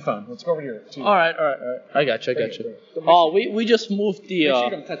phone. Bring the phone. Let's go over here. All right. I got you. Bring it. Oh, we just moved the. Make sure you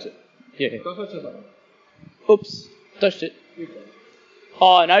don't touch it. Yeah. Don't touch the button. Oops, touched it.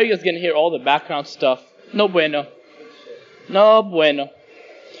 Oh, now you guys gonna hear all the background stuff. No bueno. No bueno.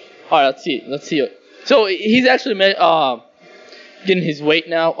 All right, let's see it. So he's actually getting his weight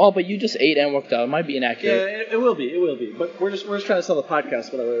now. Oh, but you just ate and worked out. It might be Yeah, inaccurate. it will be. But we're just trying to sell the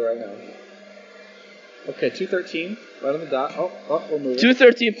podcast what I weigh right now. Okay, 213, right on the dot. Oh, we'll move it.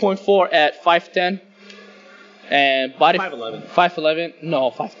 213.4 at 5'10", and body 5'11". 5'11".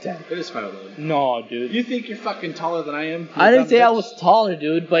 No, 5'10". It is 5'11". No, dude. You think you're fucking taller than I am? I didn't say I was taller,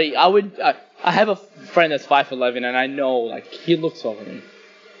 dude, but I have a friend that's 5'11", and I know, like, he looks taller than me.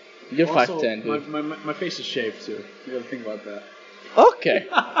 You're 5'10", dude. My face is shaved too. You gotta think about that. Okay.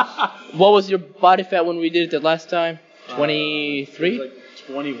 What was your body fat when we did it the last time? 23? Like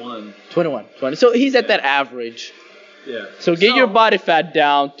 21. 21. 20. So he's at that average. Yeah. So get your body fat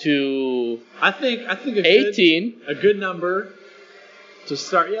down to I think 18. A good number to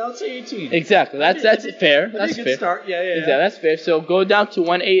start. Yeah, let's say 18. Exactly. That's fair. That'd That's be a good fair. start. Yeah. Exactly. That's fair. So go down to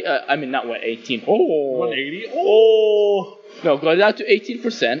 118. Not 118. Oh. 180. Oh. No, go down to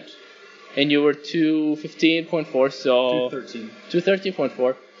 18%. And you were 215.4, so 213.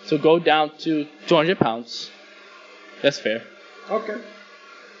 213.4. So go down to 200 pounds. That's fair. Okay.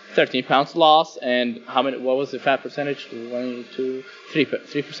 13 pounds loss, and how many? What was the fat percentage? 1, 2,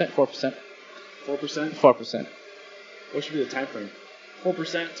 3%, 4%. 4%. 4%. What should be the time frame?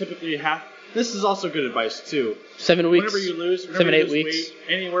 4%, typically half. This is also good advice too. 7 weeks. Whenever you lose 8 weeks. weight,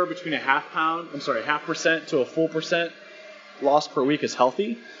 anywhere between half percent to a full percent loss per week is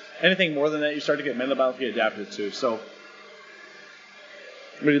healthy. Anything more than that, you start to get metabolically adapted to. So,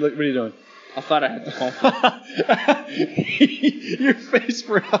 what are you doing? I thought I had the phone. Your face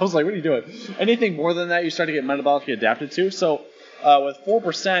for I was like, what are you doing? Anything more than that, you start to get metabolically adapted to. So, with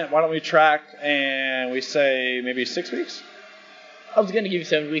 4%, why don't we track and we say maybe 6 weeks? I was gonna give you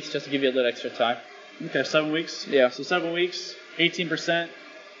 7 weeks just to give you a little extra time. Okay, 7 weeks. Yeah. So 7 weeks, 18%.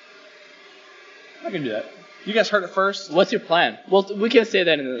 I can do that. You guys heard it first. What's your plan? Well, we can say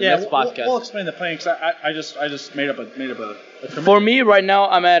that in the next podcast. We'll explain the plan because I just made up a For me, right now,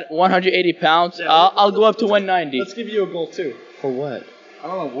 I'm at 180 pounds. Yeah, I'll go up to 190. Let's give you a goal too. For what? I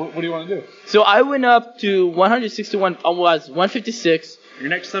don't know. What do you want to do? So I went up to 161. I was 156. Your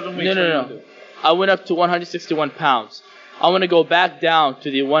next 7 weeks. No. I went up to 161 pounds. I want to go back down to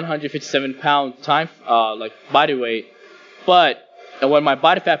the 157 pound body weight, but I want my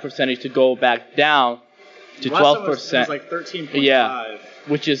body fat percentage to go back down to 12%. It was like 13.5. Yeah,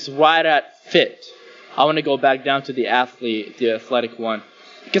 which is right at fit. I want to go back down to the athletic one.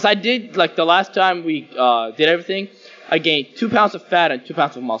 Because I did, like the last time we did everything, I gained 2 pounds of fat and 2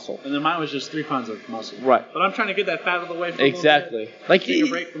 pounds of muscle. And then mine was just 3 pounds of muscle. Right. But I'm trying to get that fat out of the way for Exactly. a little bit. Like Take a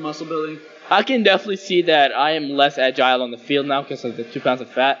break from muscle building. I can definitely see that I am less agile on the field now because of the 2 pounds of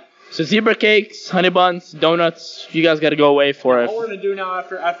fat. So zebra cakes, honey buns, donuts. You guys got to go away for it. What we're gonna do now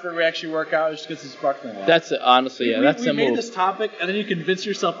after we actually work out is just get some sparkling water. That's honestly, yeah, that's we a made move. this topic, and then you convince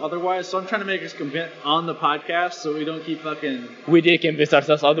yourself otherwise. So I'm trying to make us convince on the podcast, so we don't keep fucking. We did convince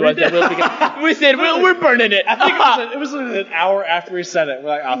ourselves otherwise. We did. We said we're burning it. I think it was an hour after we said it. We're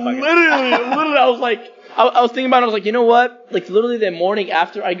like, oh fuck it. literally, I was like, I was thinking about it. I was like, you know what? Like literally the morning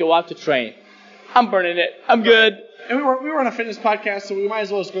after I go out to train, I'm burning it. I'm good. And we were on a fitness podcast, so we might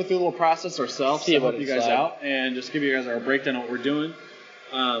as well just go through a little process ourselves to help you guys out and just give you guys our breakdown of what we're doing.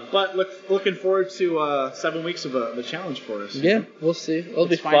 But looking forward to 7 weeks of a challenge for us. Yeah, we'll see. It'll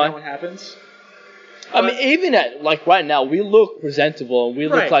be find out fun. what happens. I mean, even at like right now, we look presentable and we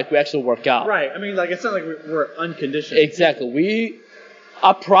look Right. like we actually work out. Right. I mean, like it's not like we're unconditioned. Exactly.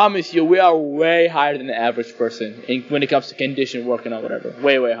 I promise you, we are way higher than the average person when it comes to condition, working out, whatever.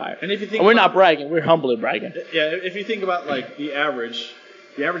 Way, way higher. And if you think And we're not bragging. We're humbly bragging. Yeah, if you think about like the average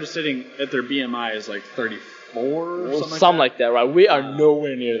is sitting at their BMI is like 34 or Something like that, right? We are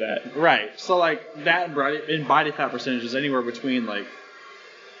nowhere near that. Right. So like that in body fat percentage is anywhere between like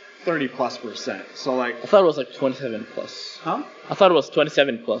 30+%. So like. I thought it was like 27 plus. Huh? I thought it was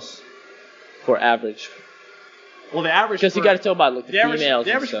 27 plus for average. Well, the average. Because you got to tell about like the average, females.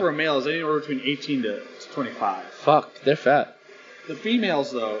 The and average stuff. for a male is anywhere between 18 to 25. Fuck, they're fat. The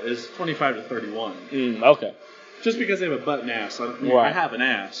females though is 25 to 31. Okay. Just because they have a butt and ass. I Right. have an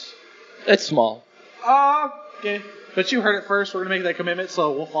ass. It's small. Okay. But you heard it first. We're gonna make that commitment,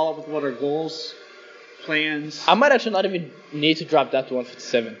 so we'll follow up with what our goals, plans. I might actually not even need to drop that to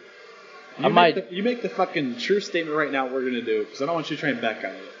 157. You make the fucking true statement right now what we're gonna do, because I don't want you to try and back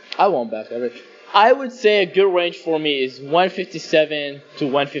out of it. I won't back out of it. I would say a good range for me is 157 to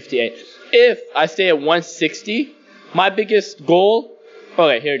 158. If I stay at 160, my biggest goal.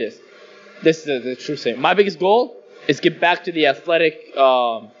 Okay, here it is. This is the true statement. My biggest goal is get back to the athletic,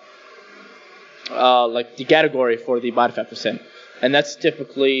 like the category for the body fat percent, and that's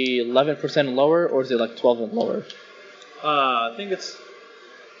typically 11% and lower, or is it like 12 and lower? I think it's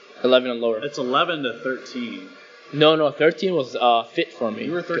 11 and lower. It's 11 to 13. No, 13 was fit for me.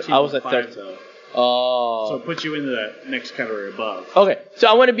 You were 13. I was at 5, 13. though. Oh. So it puts you into that next category above. Okay, so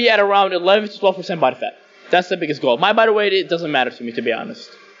I want to be at around 11 to 12% body fat. That's the biggest goal. My body weight, it doesn't matter to me, to be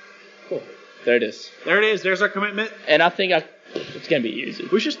honest. Cool. There it is. There it is. There's our commitment. And I think it's gonna be easy.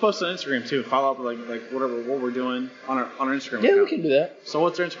 We should post on Instagram too. Follow up with like what we're doing on our Instagram. Yeah, account. we can do that. So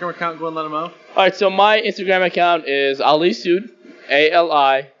what's our Instagram account? Go and let them know. All right, so my Instagram account is Ali Sood,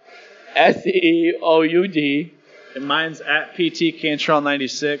 ALISEOUD And mine's at PT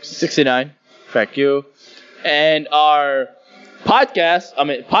Cantrell96. 69. Thank you. And our podcast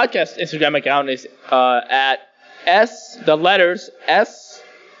Instagram account is at the letters SBDO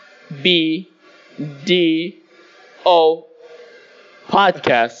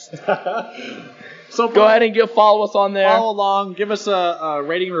podcast. So Go ahead and follow us on there. follow along. Give us a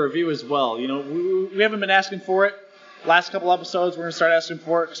rating and review as well. You know, we haven't been asking for it. Last couple episodes, we're going to start asking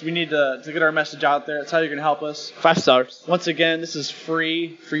for it because we need to get our message out there. That's how you're going to help us. 5 stars. Once again, this is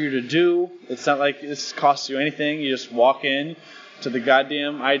free for you to do. It's not like this costs you anything. You just walk in to the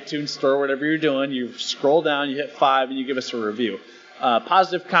goddamn iTunes store, whatever you're doing. You scroll down, you hit 5, and you give us a review.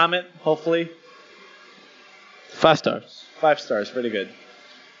 Positive comment, hopefully. 5 stars. 5 stars, pretty good.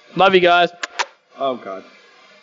 Love you guys. Oh, God.